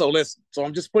 So listen. So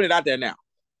I'm just putting it out there now.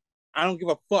 I don't give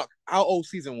a fuck how old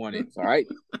season 1 is. All right.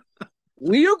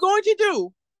 We are going to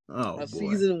do a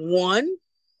season 1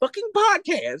 fucking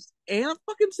podcast and a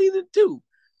fucking season 2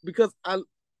 because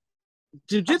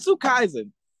Jujutsu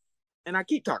Kaisen, and I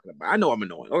keep talking about it. I know I'm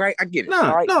annoying. All right, I get it. No,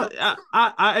 all right? no,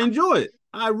 I enjoy it.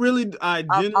 I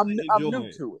genuinely I'm enjoy new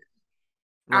it. to it.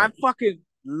 Right. I fucking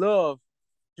love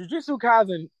Jujutsu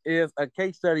Kaisen is a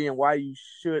case study in why you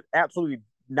should absolutely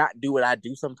not do what I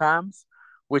do sometimes,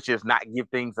 which is not give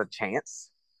things a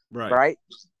chance. Right. Right?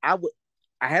 I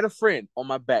had a friend on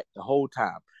my back the whole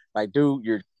time. Like, dude,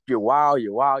 you're wild,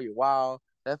 you're wild, you're wild.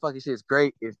 That fucking shit's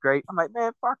great. It's great. I'm like,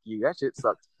 man, fuck you. That shit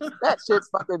sucks. That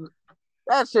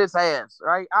shit's ass,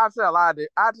 right? I said a lot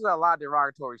of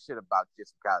derogatory shit about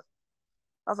Jujutsu Kaisen.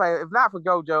 I was like, if not for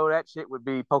Gojo, that shit would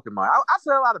be Pokemon. I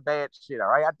said a lot of bad shit, all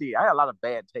right? I did. I had a lot of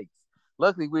bad takes.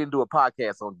 Luckily, we didn't do a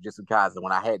podcast on Jujutsu Kaisen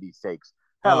when I had these takes.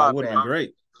 Had a lot it would of have been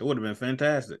great. It would have been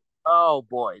fantastic. Oh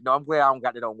boy, no, I'm glad I don't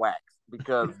got it on wax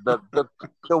because the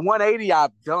 180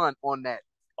 I've done on that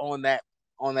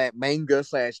manga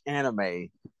 / anime,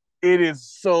 it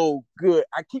is so good.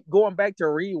 I keep going back to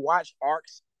rewatch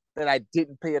arcs that I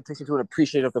didn't pay attention to and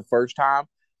appreciate it the first time,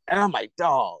 and I'm like,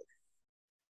 dog,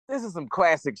 this is some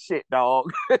classic shit,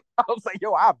 dog. I was like,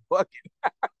 yo, I bucket.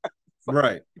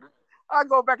 Right. I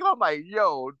go back and I'm like,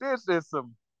 yo, this is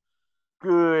some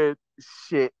good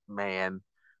shit, man.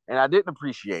 And I didn't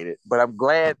appreciate it, but I'm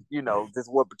glad, this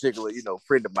one particular,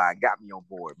 friend of mine got me on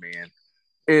board, man.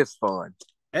 It's fun.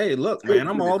 Hey, look, man,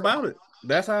 I'm all about it.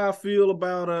 That's how I feel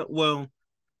about well,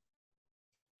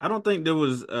 I don't think there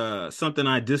was something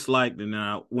I disliked and then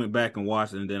I went back and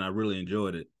watched it and then I really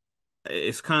enjoyed it.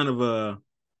 It's kind of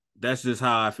that's just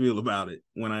how I feel about it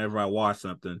whenever I watch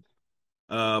something.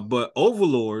 But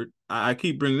Overlord, I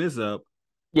keep bringing this up.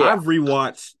 Yeah. I've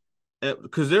rewatched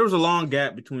because there was a long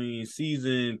gap between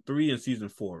season 3 and season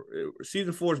 4.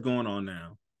 Season 4 is going on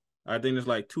now. I think there's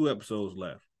like 2 episodes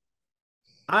left.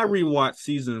 I rewatched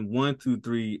season 1 through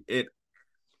 3.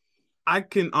 I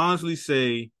can honestly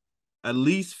say at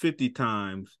least 50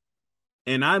 times.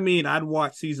 And I mean, I'd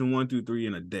watch season 1 through 3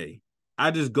 in a day.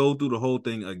 I just go through the whole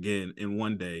thing again in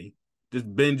one day,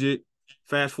 just binge it,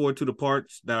 fast forward to the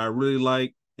parts that I really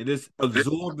like, and just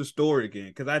absorb the story again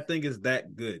because I think it's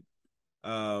that good.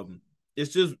 Um,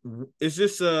 it's just, it's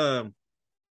just,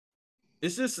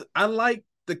 it's just. I like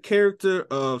the character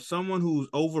of someone who's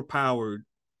overpowered,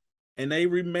 and they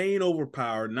remain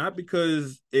overpowered not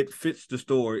because it fits the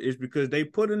story, it's because they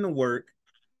put in the work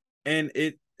and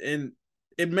it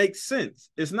makes sense.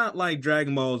 It's not like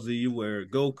Dragon Ball Z where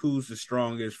Goku's the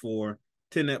strongest for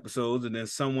 10 episodes and then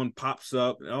someone pops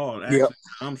up, oh, Yep. actually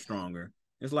I'm stronger.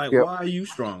 It's like, Yep. why are you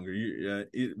stronger?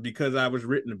 Because I was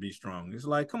written to be strong. It's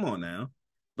like, come on now.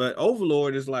 But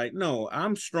Overlord is like, no,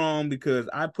 I'm strong because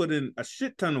I put in a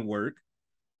shit ton of work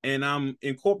and I'm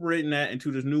incorporating that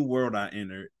into this new world I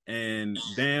entered and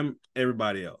damn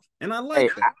everybody else. And I Hey,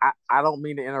 like that. I don't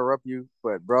mean to interrupt you,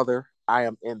 but brother, I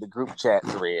am in the group chat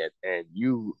thread, and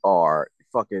you are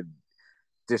fucking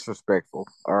disrespectful.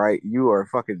 All right, you are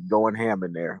fucking going ham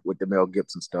in there with the Mel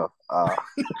Gibson stuff.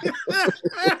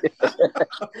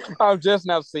 I'm just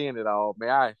now seeing it all,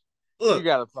 man. You Look,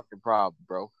 got a fucking problem,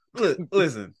 bro.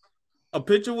 listen. A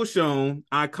picture was shown.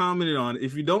 I commented on it.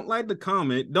 If you don't like the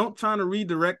comment, don't try to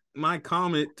redirect my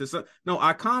comment to some. No,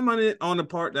 I commented on the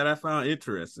part that I found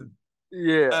interesting.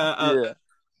 Yeah, Uh, uh, yeah.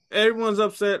 Everyone's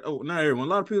upset. Oh, not everyone. A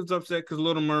lot of people's upset because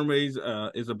Little Mermaids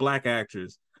is a black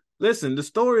actress. Listen, the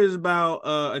story is about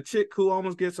a chick who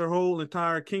almost gets her whole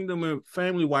entire kingdom and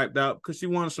family wiped out because she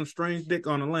wanted some strange dick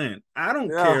on the land. I don't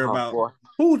care Oh about boy.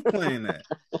 who's playing that.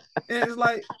 And it's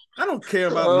like I don't care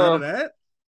about none Uh, of that.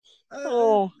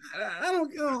 oh, I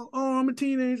don't. Oh, I'm a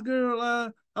teenage girl.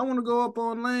 I want to go up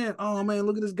on land. Oh man,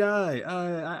 look at this guy.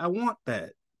 I want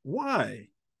that. Why?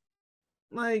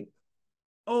 Like,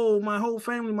 oh, my whole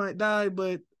family might die,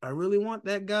 but I really want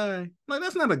that guy. Like,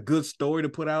 that's not a good story to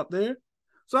put out there.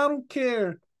 So I don't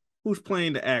care who's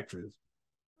playing the actress.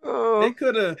 uh, They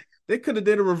could have. They could have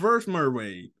did a reverse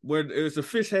mermaid where it's a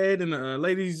fish head and a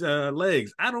lady's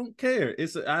legs. I don't care.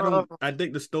 I uh, don't. I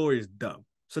think the story is dumb.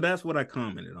 So that's what I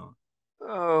commented on.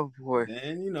 oh boy.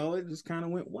 And it just kind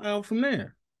of went wild from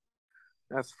there.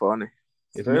 That's funny.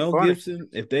 It's If very Mel funny. Gibson,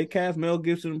 if they cast Mel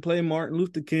Gibson to play Martin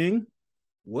Luther King,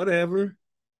 whatever.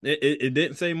 It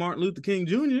didn't say Martin Luther King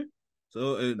Jr.,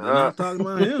 so they're Uh, not talking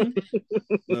about him.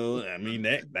 So I mean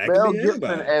that could Mel be Gibson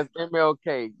anybody. as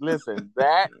MLK. Listen,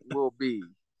 that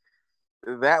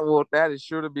is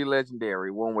sure to be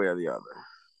legendary one way or the other.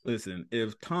 Listen,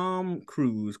 if Tom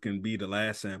Cruise can be the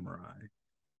Last Samurai,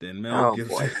 then Mel Oh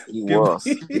Gibson boy, he can was.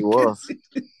 be He was.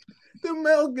 then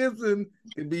Mel Gibson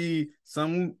can be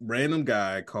some random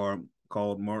guy called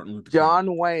Martin Luther King.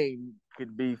 John Wayne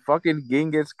could be fucking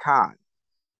Genghis Khan.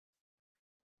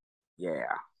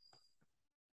 Yeah.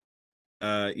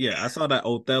 Yeah, I saw that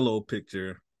Othello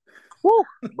picture. Woo,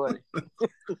 buddy.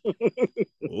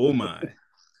 Oh my.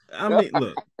 I mean,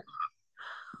 look,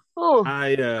 Oh,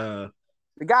 I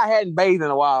the guy hadn't bathed in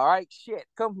a while. All right, shit.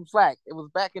 Come from slack. It was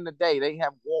back in the day. They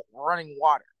have running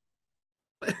water.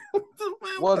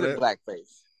 Wasn't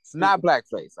blackface. It's not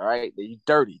blackface. All right, you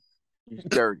dirty. He's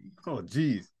dirty. Oh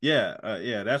geez. Yeah,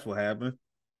 yeah, that's what happened.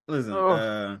 Listen,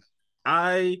 Oh,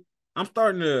 I I'm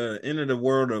starting to enter the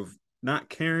world of not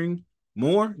caring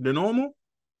more than normal.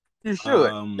 you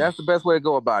should. Um That's the best way to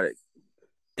go about it.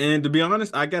 and to be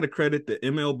honest, I gotta credit the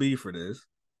MLB for this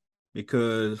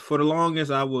because for the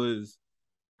longest I was,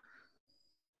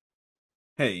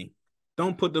 hey,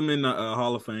 don't put them in the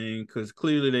Hall of Fame because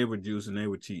clearly they were juicing, they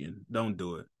were cheating. Don't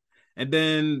do it. And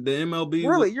then the MLB was,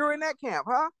 Really, you're in that camp,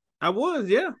 huh? I was,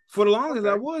 yeah. For the longest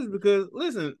I Okay. was because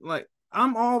listen, like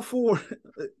I'm all for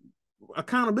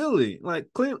accountability. Like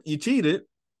clear you cheated,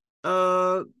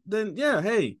 then yeah,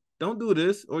 hey, don't do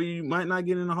this, or you might not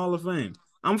get in the Hall of Fame.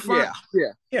 I'm fine. Yeah,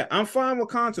 yeah. Yeah, I'm fine with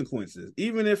consequences.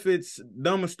 Even if it's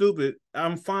dumb or stupid,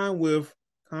 I'm fine with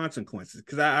consequences.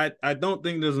 Because I don't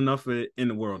think there's enough of it in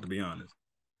the world, to be honest.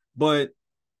 But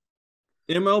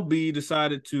MLB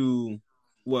decided to,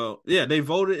 well, yeah, they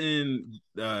voted in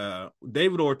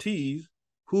David Ortiz, Yep.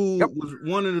 who was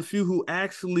one of the few who I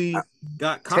actually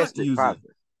got caught tested using it.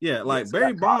 positive. Yeah, like Yes,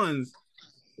 Barry got caught. Bonds,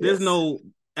 there's Yes. no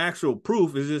actual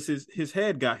proof. It's just his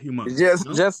head got humongous, you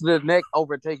know? Just the neck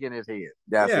overtaking his head.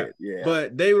 That's Yeah. it. Yeah.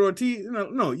 But David Ortiz,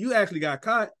 no, you actually got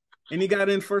caught and he got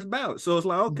in first ballot. So it's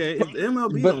like, okay, if the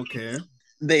MLB But don't care,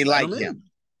 they let like him him. in.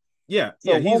 Yeah,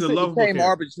 So yeah, he's once a it lovable became character.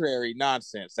 arbitrary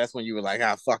nonsense, that's when you were like,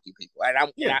 "Ah, fuck you, people."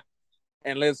 Yeah,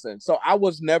 And listen. So I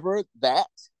was never that,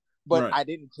 but right, I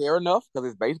didn't care enough because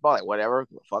it's baseball, like whatever,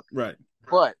 fuck. right.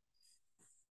 But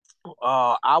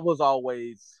I was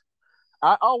always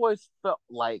I always felt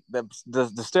like the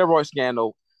steroid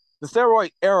scandal, the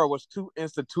steroid era was too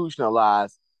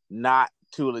institutionalized not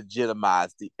to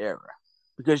legitimize the era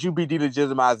because you'd be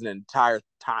delegitimizing an entire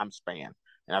time span,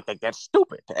 and I think that's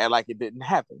stupid to act like it didn't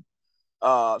happen. So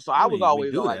I I was mean, we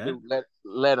always do like, that. dude,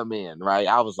 let them in, right?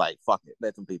 I was like, fuck it,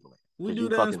 let some people in We because do you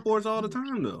that in fucking sports all the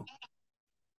time, though.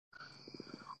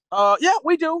 Yeah,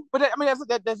 we do, but I mean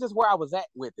that's just where I was at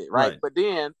with it, right? Right. But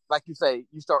then, like you say,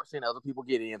 you start seeing other people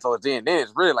get in, so then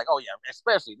it's really like, oh yeah,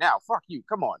 especially now, fuck you,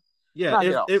 come on, Yeah, knock it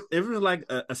if off. if, if it's like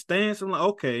a stance, I'm like,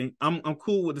 okay, I'm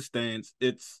cool with the stance.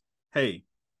 It's hey,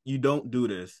 you don't do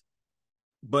this.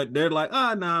 But they're like,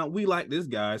 nah, we like this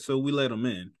guy, so we let him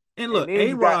in. And And look,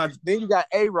 A Rod's then you got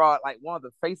A Rod, like one of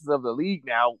the faces of the league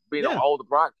now, being on yeah, all the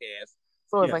broadcasts.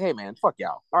 So it's yeah, like, hey man, fuck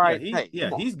y'all. All yeah, right, hey,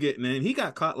 come on, he's getting in. He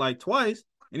got caught like twice,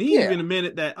 and he yeah. even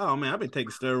admitted that, oh man, I've been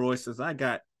taking steroids since I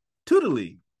got to the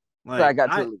league. So I Like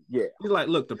got to the league, yeah. he's like,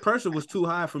 look, the pressure was too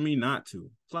high for me not to.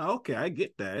 It's like, okay, I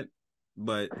get that,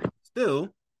 but still,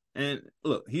 and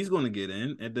look, he's going to get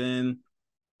in, and then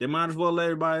they might as well let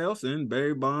everybody else in.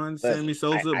 Barry Bonds, Listen, Sammy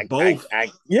Sosa, both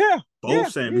yeah, both yeah,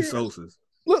 Sammy yeah. Sosas.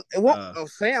 Look, it won't. Uh, Oh,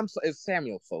 Sam is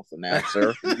Samuel Sosa now,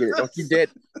 sir. You get it?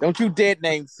 Don't you dead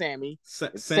name Sammy. It's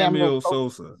Samuel Samuel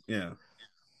Sosa. Sosa, yeah.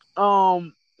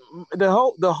 Um,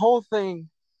 the whole thing.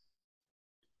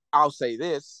 I'll say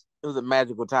this: it was a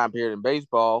magical time period in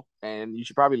baseball, and you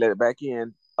should probably let it back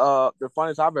in. The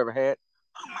funnest I've ever had.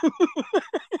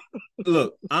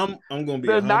 Look, I'm gonna be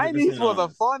The 100% '90s was a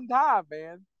honest. fun time,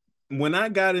 man. When I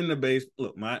got into base,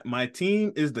 look, my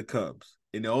team is the Cubs,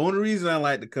 and the only reason I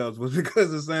like the Cubs was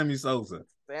because of Sammy Sosa.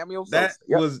 Samuel That Sosa.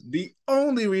 Yep. was the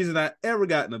only reason I ever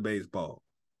got into baseball.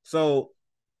 So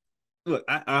look,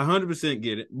 I 100%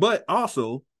 get it, but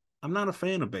also I'm not a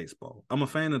fan of baseball. I'm a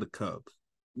fan of the Cubs.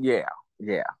 Yeah.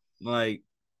 Yeah. Like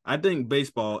I think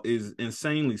baseball is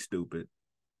insanely stupid.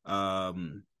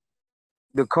 Um,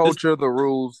 The this culture, the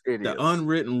rules, it the is.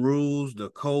 unwritten rules, the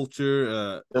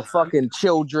culture. The fucking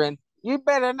children. You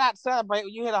better not celebrate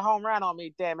when you hit a home run on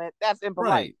me, damn it. That's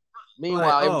impolite. Right. Like,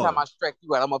 Meanwhile, every time oh, I strike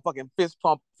you out, I'm a fucking fist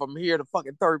pump from here to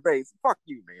fucking third base. Fuck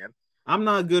you, man. I'm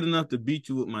not good enough to beat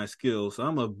you with my skills, so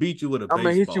I'm gonna beat you with a I'm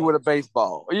gonna hit you with a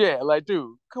baseball. baseball. Yeah, like,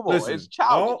 dude, come on. It's Listen,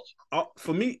 childish. all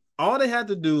for me, all they have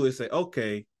to do is say,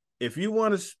 okay, if you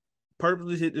want to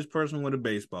purposely hit this person with a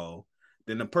baseball,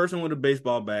 then the person with a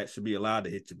baseball bat should be allowed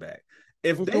to hit you back.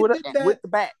 If Hit you they with, did that, with the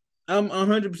bat. I'm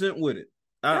 100% with it.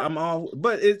 Yeah. I'm all,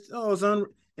 but and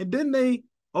then they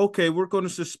okay, we're going to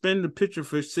suspend the pitcher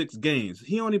for 6 games.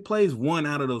 He only plays one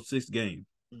out of those 6 games.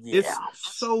 Yeah. It's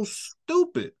so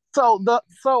stupid.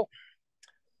 So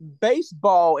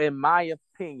baseball, in my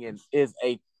opinion, is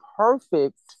a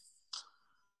perfect.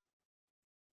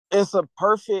 It's a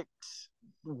perfect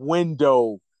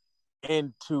window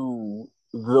into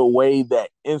the way that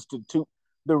institute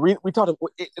we talked.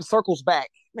 It circles back.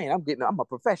 Man, I'm a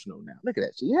professional now. Look at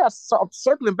that shit. Yeah, so I'm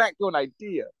circling back to an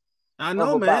idea I of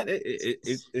know, about man.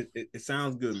 It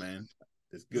sounds good, man.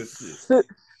 It's good shit.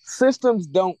 systems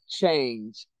don't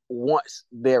change once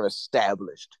they're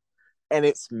established, and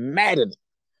it's maddening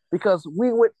because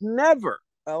we would never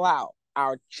allow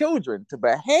our children to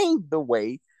behave the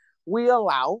way we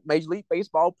allow Major League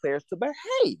Baseball players to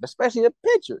behave, especially the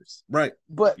pitchers. Right.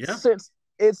 But Yeah. since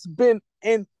it's an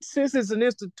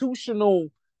institutional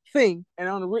thing and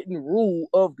unwritten rule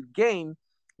of the game,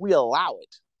 we allow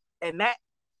it. And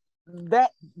that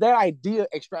idea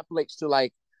extrapolates to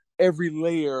like every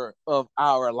layer of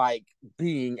our like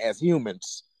being as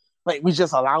humans. Like we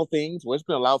just allow things. Well, it's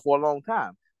been allowed for a long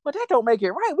time, but that don't make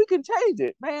it right. We can change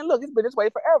it, man. Look, it's been this way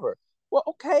forever. Well,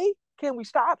 okay, can we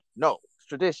stop? No, it's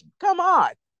tradition. Come on.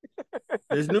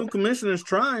 There's new commissioners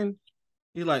trying.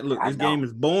 He's like, look, I this know, game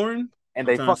is boring. and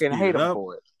I'm they trying to fucking speed hate it them up,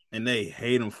 for it. and they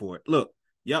hate him for it. Look,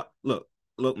 yep, look,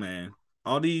 man.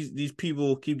 All these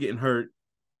people keep getting hurt.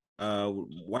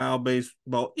 Wild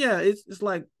baseball, yeah, it's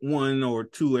like 1 or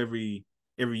 2 every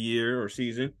year or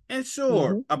season. And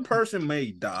sure, Mm-hmm. a person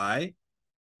may die,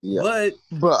 Yeah, but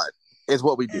but it's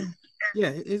what we do.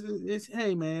 yeah, it's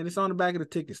hey man, it's on the back of the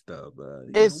ticket stub.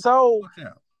 It's so Watch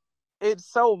out.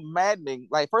 it's so maddening.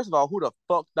 Like, first of all, who the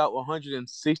fuck thought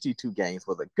 162 games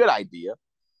was a good idea?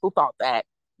 Who thought that?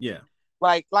 Yeah,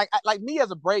 Like me as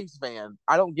a Braves fan,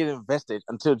 I don't get invested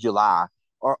until July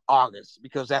or August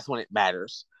because that's when it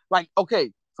matters. Like,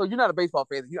 okay, so you're not a baseball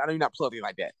fan. I know you're not plugged in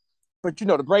like that, but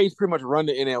the Braves pretty much run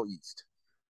the NL East.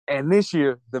 And this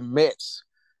year, the Mets,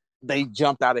 they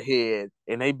jumped out ahead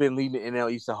and they've been leading the NL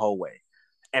East the whole way.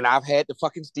 And I've had the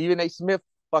fucking Stephen A. Smith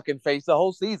fucking face the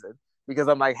whole season because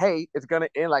I'm like, hey, it's gonna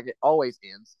end like it always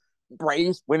ends.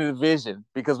 Braves win the division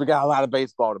because we got a lot of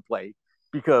baseball to play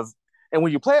because And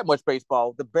when you play at much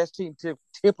baseball, the best team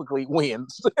typically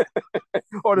wins,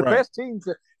 or the Right. best teams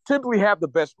typically have the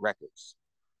best records.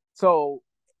 So,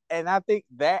 and I think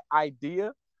that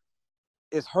idea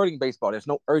is hurting baseball. There's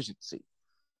no urgency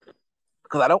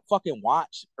because I don't fucking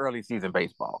watch early season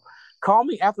baseball. Call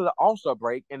me after the All-Star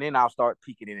break, and then I'll start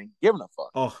peeking in and giving a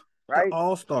fuck. Oh, the Right?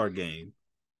 All-Star game.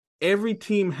 Every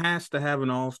team has to have an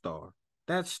All-Star.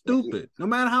 That's stupid. No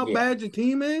matter how Yeah. bad your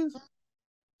team is.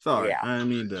 Sorry, Yeah. I didn't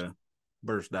mean to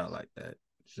burst out like that.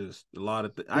 It's just a lot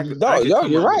of I No, could no, come you're up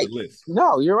with right. a list.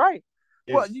 No, you're right.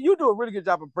 Well, It's you do a really good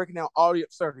job of breaking down all the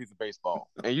absurdities of baseball,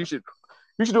 and you should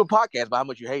do a podcast about how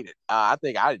much you hate it. I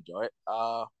think I'd enjoy it.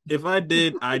 if I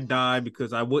did, I'd die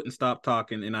because I wouldn't stop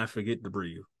talking and I forget to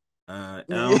breathe. I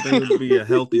don't think it would be a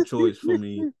healthy choice for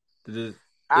me to just. It's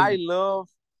I love.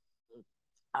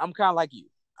 I'm kind of like you.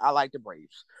 I like the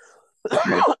Braves.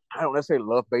 I don't necessarily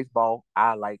love baseball.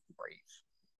 I like the Braves.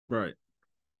 right.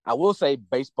 I will say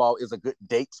baseball is a good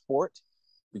date sport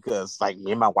because, like, me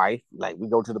and my wife, like, we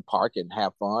go to the park and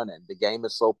have fun, and the game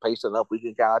is so paced enough we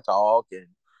can kind of talk, and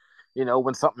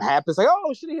when something happens, like,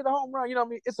 oh, should he hit a home run? You know what I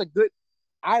mean? It's a good.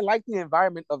 I like the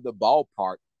environment of the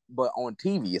ballpark, but on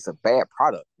TV, it's a bad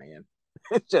product, man.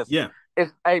 It's just, Yeah.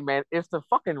 hey, man, it's the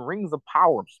fucking rings of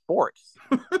power of sports.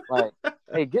 Like,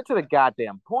 hey, get to the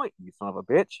goddamn point, you son of a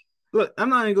bitch. Look, I'm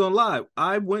not even gonna lie.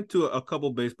 I went to a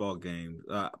couple baseball games,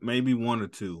 maybe one or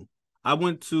two. I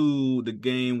went to the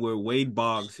game where Wade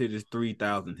Boggs hit his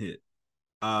 3,000 hit.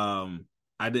 I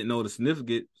didn't know the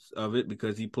significance of it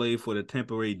because he played for the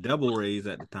Tampa Bay Devil Rays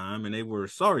at the time, and they were a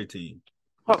sorry team.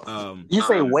 You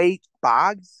say Wade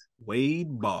Boggs?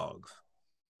 Wade Boggs.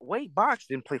 Wade Boggs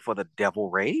didn't play for the Devil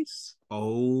Rays.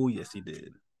 Oh, yes, he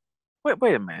did.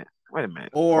 Wait a minute. Wait a minute.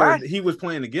 Or What? he was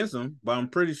playing against them, but I'm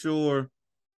pretty sure.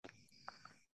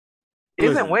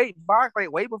 Isn't Listen, Wade Boggs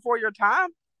like way before your time?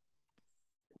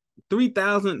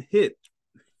 3,000 hit.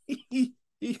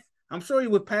 I'm sure he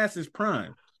was past his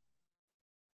prime.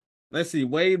 Let's see,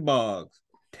 Wade Boggs,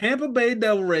 Tampa Bay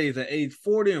Devil Rays at age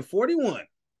 40 and 41.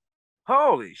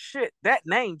 Holy shit, that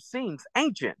name seems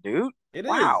ancient, dude. It is.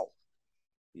 Wow.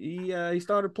 He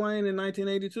started playing in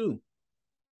 1982.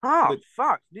 Oh But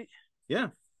fuck. yeah.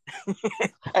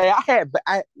 Hey,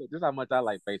 this is how much I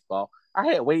like baseball. I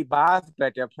had Wade Boggs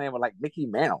back there playing with like Mickey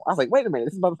Mantle. I was like, wait a minute,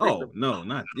 this motherfucker. Oh no,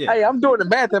 not Hey, yeah. I'm doing the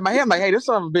math in my head. I'm like, hey, this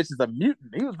son of a bitch is a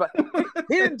mutant. He was, but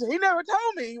he never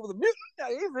told me he was a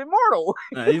mutant. He's immortal.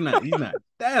 Nah, he's not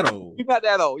that old. He's not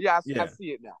that old. Yeah, I Yeah.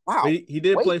 see it now. But Wow. he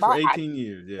did play Wade for Boggs. 18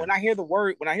 years. Yeah. When I hear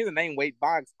the name Wade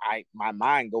Boggs, my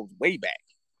mind goes way back.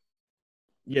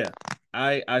 Yeah.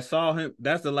 I saw him.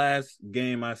 That's the last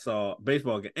game I saw,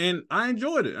 baseball game. And I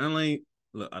enjoyed it. I mean,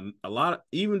 look, a lot of,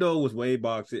 even though it was Wade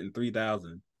Boggs hitting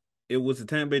 3,000, it was the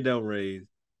Tampa Bay Devil Rays.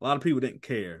 A lot of people didn't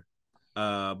care.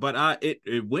 But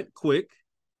it went quick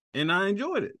and I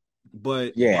enjoyed it.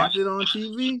 But Yeah. watch it on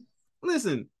TV.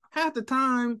 Listen, half the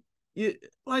time,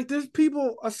 there's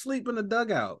people asleep in the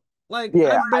dugout. Like I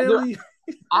Yeah. barely.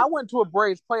 I went to a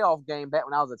Braves playoff game back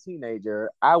when I was a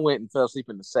teenager. I went and fell asleep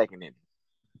in the second inning.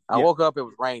 I Yeah. woke up, it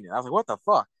was raining. I was like, what the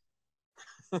fuck?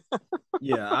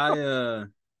 Yeah,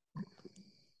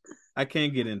 I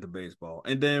can't get into baseball.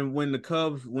 And then when the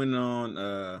Cubs went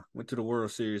to the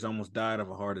World Series, almost died of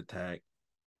a heart attack.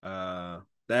 That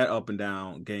up and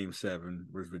down game 7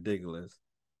 was ridiculous.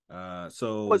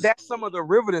 Well, that's some of the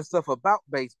riveting stuff about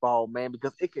baseball, man,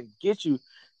 because it can get you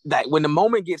like when the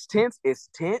moment gets tense, it's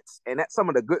tense. And that's some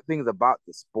of the good things about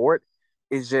the sport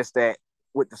is just that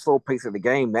with the slow pace of the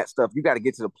game, that stuff, you got to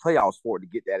get to the playoffs for it to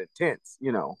get that intense.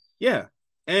 Yeah.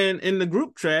 And in the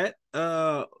group chat,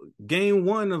 game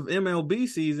 1 of MLB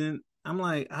season, I'm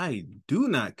like, I do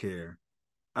not care.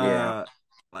 Yeah.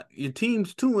 Like your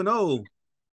team's 2-0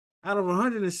 out of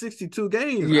 162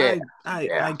 games. Yeah.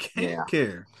 I can't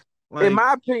care. In Like,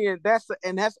 my opinion, that's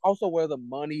also where the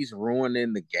money's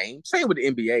ruining the game. Same with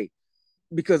the NBA,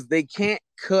 because they can't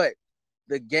cut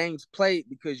the games played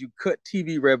because you cut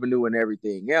TV revenue and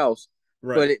everything else.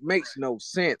 right. But it makes no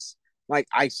sense. Like,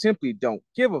 I simply don't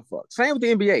give a fuck. Same with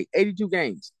the NBA, 82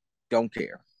 games, don't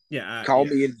care. Yeah, Call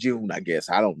me in June, I guess.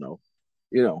 I don't know.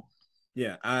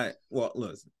 Yeah,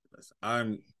 listen,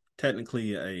 I'm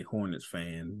technically a Hornets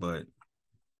fan, but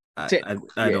I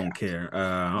don't care.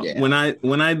 When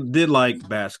I did like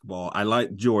basketball, I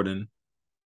liked Jordan.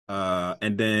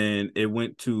 And then it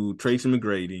went to Tracy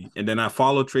McGrady, and then I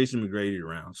followed Tracy McGrady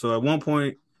around. So at one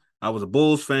point, I was a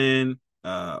Bulls fan,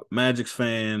 Magic's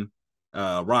fan,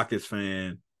 Rockets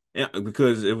fan,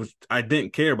 because I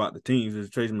didn't care about the teams. It was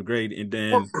Tracy McGrady, and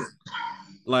then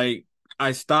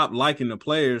I stopped liking the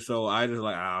players, so I just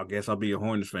I guess I'll be a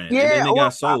Hornets fan. Yeah, and then they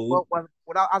got sold.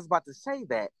 I was about to say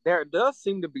that there does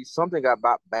seem to be something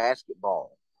about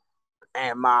basketball.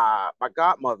 And my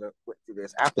godmother went through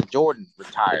this after Jordan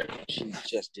retired. She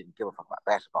just didn't give a fuck about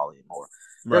basketball anymore.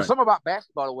 There's Right. something about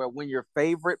basketball where when your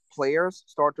favorite players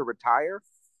start to retire,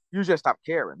 you just stop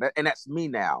caring. And that's me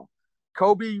now.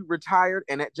 Kobe retired,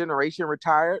 and that generation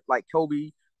retired, like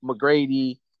Kobe,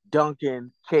 McGrady,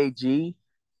 Duncan, KG.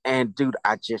 And dude,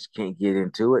 I just can't get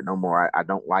into it no more. I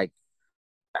don't like.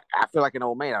 I feel like an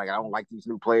old man. Like I don't like these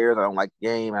new players. I don't like the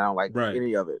game. I don't like Right.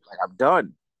 any of it. Like I'm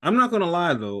done. I'm not gonna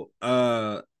lie though.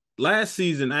 Last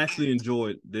season I actually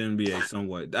enjoyed the NBA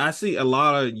somewhat. I see a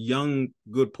lot of young,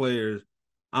 good players.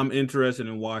 I'm interested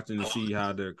in watching to see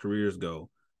how their careers go.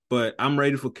 But I'm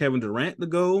ready for Kevin Durant to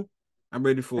go. I'm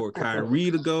ready for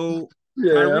Kyrie to go.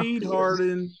 Yeah. Kyrie,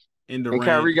 Harden, and And Durant.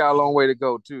 Kyrie got a long way to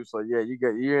go too. So yeah,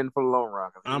 you're in for the long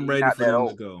run because I'm he's ready not for that them to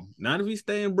old. go. Not if he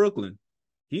stay in Brooklyn.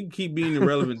 He can keep being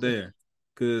irrelevant there.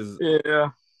 Because Yeah.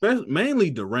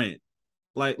 mainly Durant.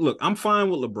 Like, look, I'm fine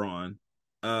with LeBron.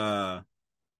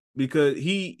 Because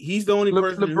he's the only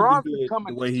person who can LeBron's do it become the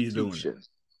an way he's doing it. institution.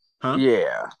 Huh?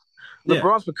 Yeah. Yeah.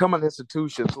 LeBron's become an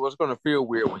institution, so it's going to feel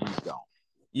weird when he's gone.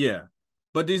 Yeah.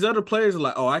 But these other players are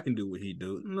like, oh, I can do what he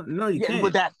do. No, you Yeah,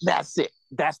 but can't. that's it.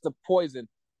 That's the poison.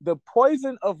 The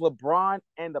poison of LeBron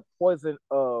and the poison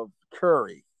of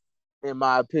Curry, in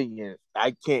my opinion,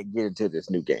 I can't get into this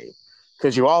new game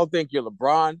because you all think you're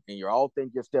LeBron and you all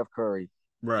think you're Steph Curry,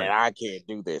 and Right. I can't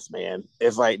do this, man.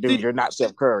 It's like, dude, See, you're not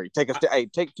Steph Curry. Take a step. Hey,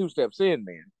 take 2 steps in,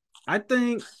 man. I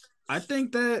think I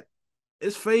think that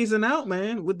it's phasing out,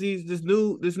 man, with this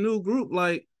new group.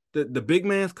 Like the big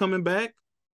man's coming back.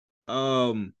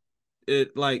 Um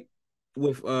it like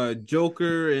with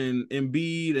Joker and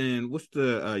Embiid and what's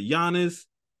the Giannis.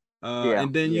 Yeah,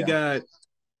 And then you yeah, got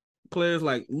players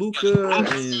like Luca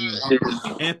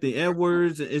and Anthony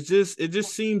Edwards. It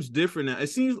just seems different now. It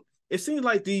seems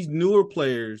like these newer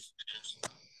players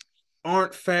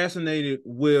aren't fascinated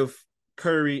with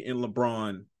Curry and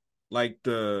LeBron like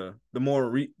the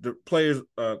players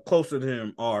closer to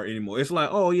him are anymore. It's like,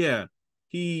 oh yeah,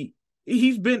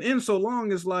 he's been in so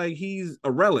long. It's like he's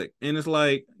a relic, and it's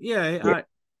like, yeah, yeah.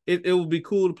 it would be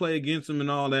cool to play against him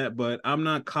and all that, but I'm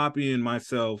not copying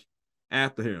myself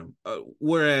after him.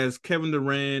 Whereas Kevin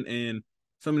Durant and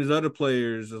some of these other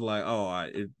players is like, oh,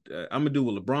 I'm gonna do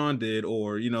what LeBron did,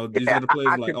 or these Yeah, other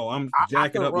players I are like, can oh, I'm I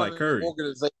jacking can up run like an Curry.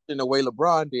 organization the way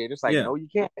LeBron did. It's like, Yeah, no, you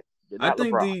can't. You're I not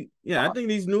think LeBron. I think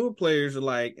these newer players are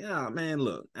like, yeah, man,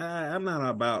 look, I'm not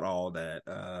about all that.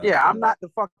 Yeah, I'm not the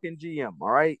fucking GM. All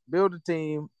right, build a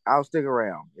team. I'll stick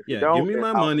around. If you Yeah, give don't, me then my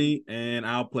I'll leave. money and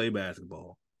I'll play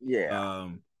basketball. Yeah,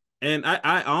 Um, and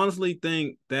I honestly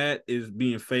think that is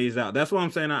being phased out. That's what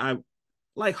I'm saying. I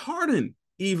like Harden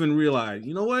even realized,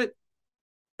 you know what,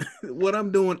 what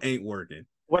I'm doing ain't working.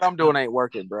 what I'm I'll, doing ain't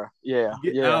working, bro. Yeah,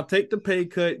 yeah, I'll take the pay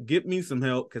cut, get me some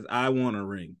help because I want a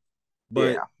ring.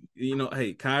 But yeah,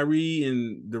 hey, Kyrie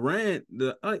and Durant,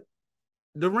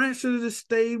 Durant should have just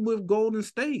stayed with Golden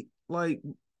State. Like,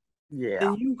 yeah,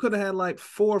 and you could have had like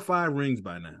 4 or 5 rings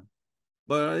by now.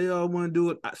 But I want to do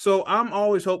it. So I'm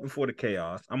always hoping for the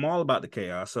chaos. I'm all about the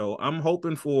chaos. So I'm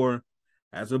hoping for,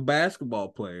 as a basketball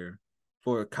player,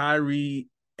 for Kyrie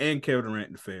and Kevin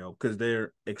Durant to fail because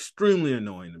they're extremely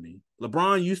annoying to me.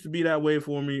 LeBron used to be that way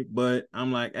for me, but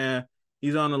I'm like,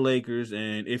 he's on the Lakers,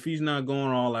 and if he's not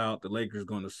going all out, the Lakers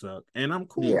going to suck, and I'm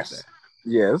cool with yes, that.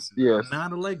 yes, yes. I'm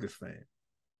not a Lakers fan,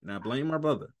 and I blame my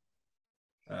brother,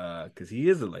 because he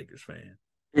is a Lakers fan.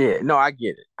 Yeah, no, I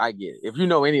get it. I get it. If you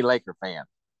know any Laker fan,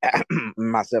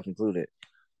 myself included,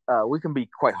 we can be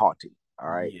quite haughty. All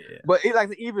right, Yeah. but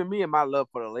like even me and my love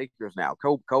for the Lakers now,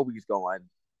 Kobe's gone,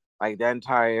 like that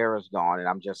entire era's gone, and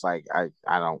I'm just like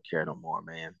I don't care no more,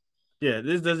 man. Yeah,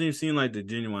 this doesn't even seem like the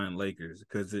genuine Lakers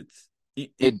because It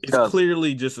it's doesn't.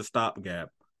 clearly just a stopgap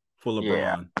for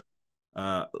Yeah, LeBron.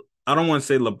 Uh, I don't want to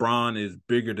say LeBron is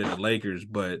bigger than the Lakers,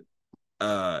 but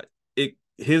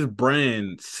his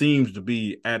brand seems to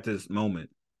be at this moment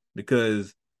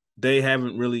because they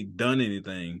haven't really done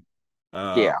anything.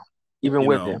 Uh, yeah. Even you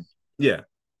with know, him, yeah.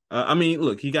 I mean,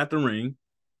 look, he got the ring,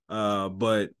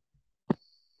 but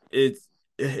it's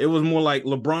it was more like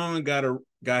LeBron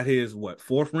got his what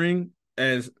 4th ring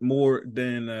as more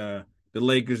than the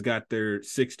Lakers got their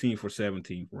 16th or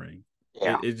 17th ring.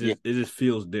 yeah, yeah. It just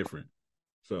feels different.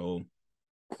 So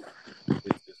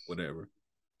it's just whatever.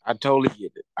 I totally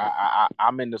get it.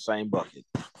 I'm in the same bucket.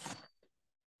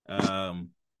 Um,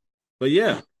 but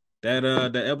yeah, that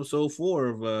episode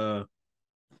 4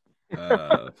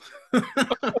 uh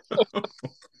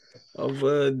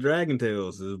of Dragon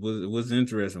Tales was an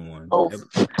interesting one. Oh,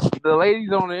 the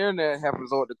ladies on the internet have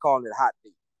resorted to calling it hot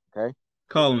tea. Okay,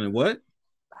 Calling it what?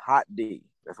 Hot D.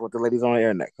 That's what the ladies on the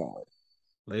internet call it.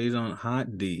 Ladies on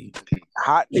Hot D.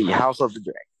 Hot D, House of the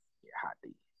Dragon. Yeah, Hot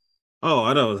D. Oh,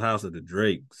 I thought it was House of the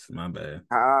Drakes. My bad.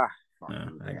 Ah, No,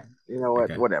 you know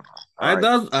what? okay. Whatever. I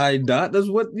thought that's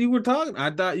what you were talking.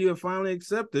 I thought you had finally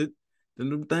accepted that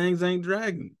the things ain't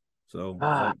dragging. So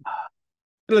like,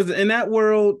 listen, in that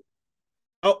world,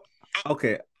 oh,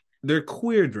 okay. They're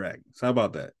queer dragons. How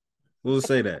about that? We'll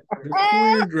say that. They're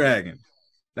queer dragons.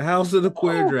 The House of the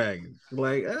Queer Dragons.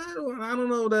 Like, I don't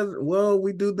know that. Well,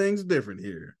 we do things different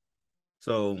here.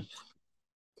 So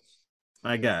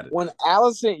I got it. When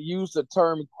Allison used the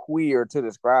term queer to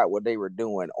describe what they were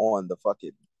doing on the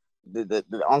fucking the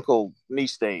uncle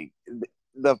niece thing,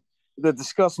 the the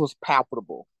disgust was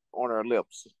palpable on her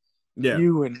lips. Yeah.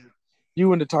 You and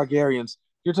the Targaryens,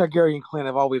 your Targaryen clan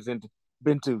have always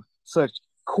been to such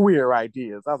queer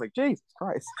ideas. I was like, Jesus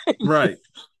Christ. Right.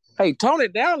 Hey, tone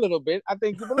it down a little bit. I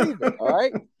think you believe it. All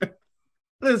right.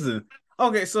 Listen.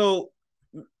 Okay, so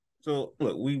look,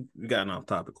 we've gotten off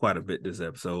topic quite a bit this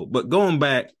episode, but going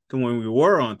back to when we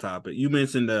were on topic, you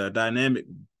mentioned the dynamic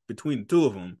between the two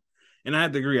of them, and I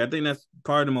have to agree. I think that's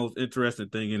part of the most interesting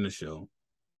thing in the show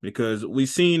because we've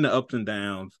seen the ups and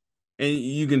downs, and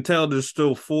you can tell they're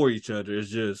still for each other. It's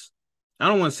just I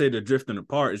don't want to say they're drifting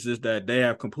apart. It's just that they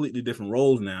have completely different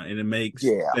roles now, and it makes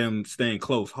them staying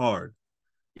close hard.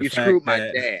 You screwed my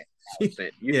dad.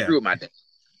 You screwed my dad.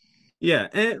 Yeah,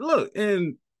 and look,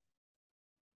 and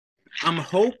I'm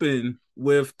hoping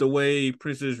with the way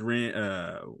Princess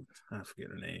I forget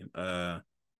her name,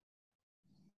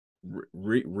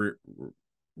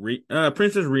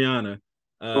 Princess Rihanna,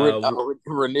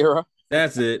 Rhaenyra.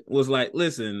 That's it. Was like,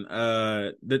 listen,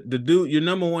 the dude, your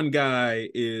number one guy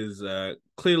is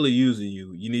clearly using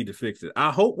you. You need to fix it.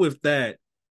 I hope with that,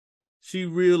 she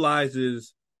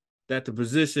realizes that the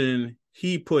position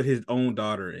he put his own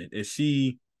daughter in, and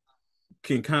she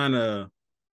can kind of,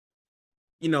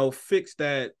 fix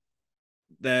that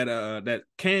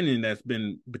canon that's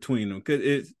been between them,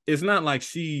 because it's not like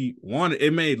she wanted.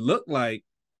 It may look like,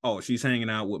 oh, she's hanging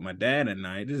out with my dad at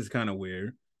night. This is kind of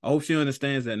weird. I hope she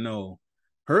understands that no,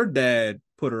 her dad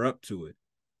put her up to it,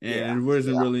 and there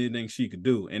wasn't really anything she could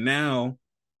do. And now,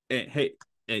 hey,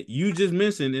 you just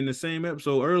mentioned in the same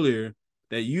episode earlier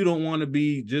that you don't want to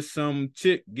be just some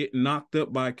chick getting knocked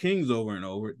up by kings over and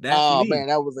over. That's me. Man,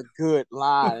 that was a good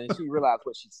line, and she realized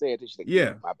what she said. She's like,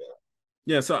 yeah, my bad.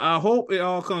 Yeah, so I hope it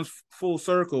all comes full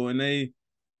circle and they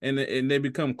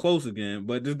become close again.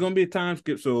 But there's gonna be a time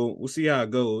skip, so we'll see how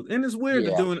it goes. And it's weird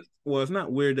they're doing it. Well, it's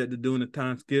not weird that they're doing a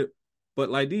time skip, but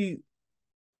like the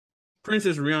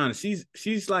Princess Rihanna,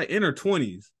 she's like in her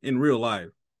 20s in real life,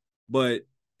 but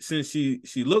since she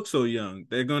looks so young,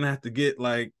 they're gonna have to get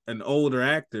like an older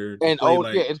actor to play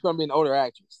it's gonna be an older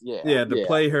actress. To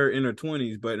play her in her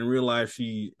 20s, but in real life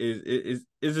she is.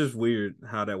 It's just weird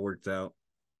how that works out.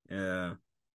 Yeah,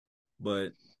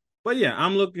 but yeah,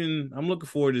 I'm looking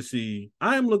forward to see.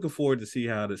 I am looking forward to see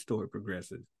how the story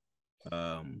progresses.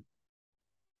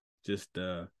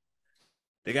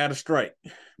 They got a strike.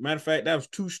 Matter of fact, that was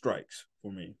 2 strikes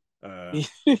for me. So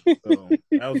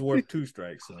that was worth 2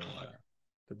 strikes. So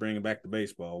to bring it back to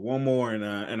baseball, one more and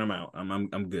I'm out.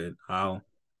 I'm good. I'll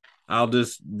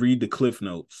just read the cliff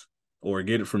notes or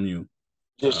get it from you.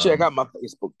 Just check out my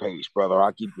Facebook page, brother.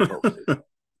 I'll keep you posted.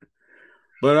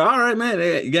 But all right, man.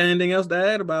 You got anything else to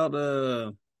add about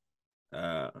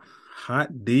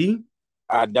Hot D?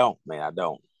 I don't, man. I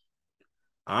don't.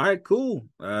 All right, cool.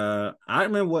 All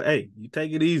right, man. Well, hey, you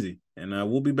take it easy, and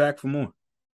we'll be back for more.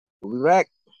 We'll be back.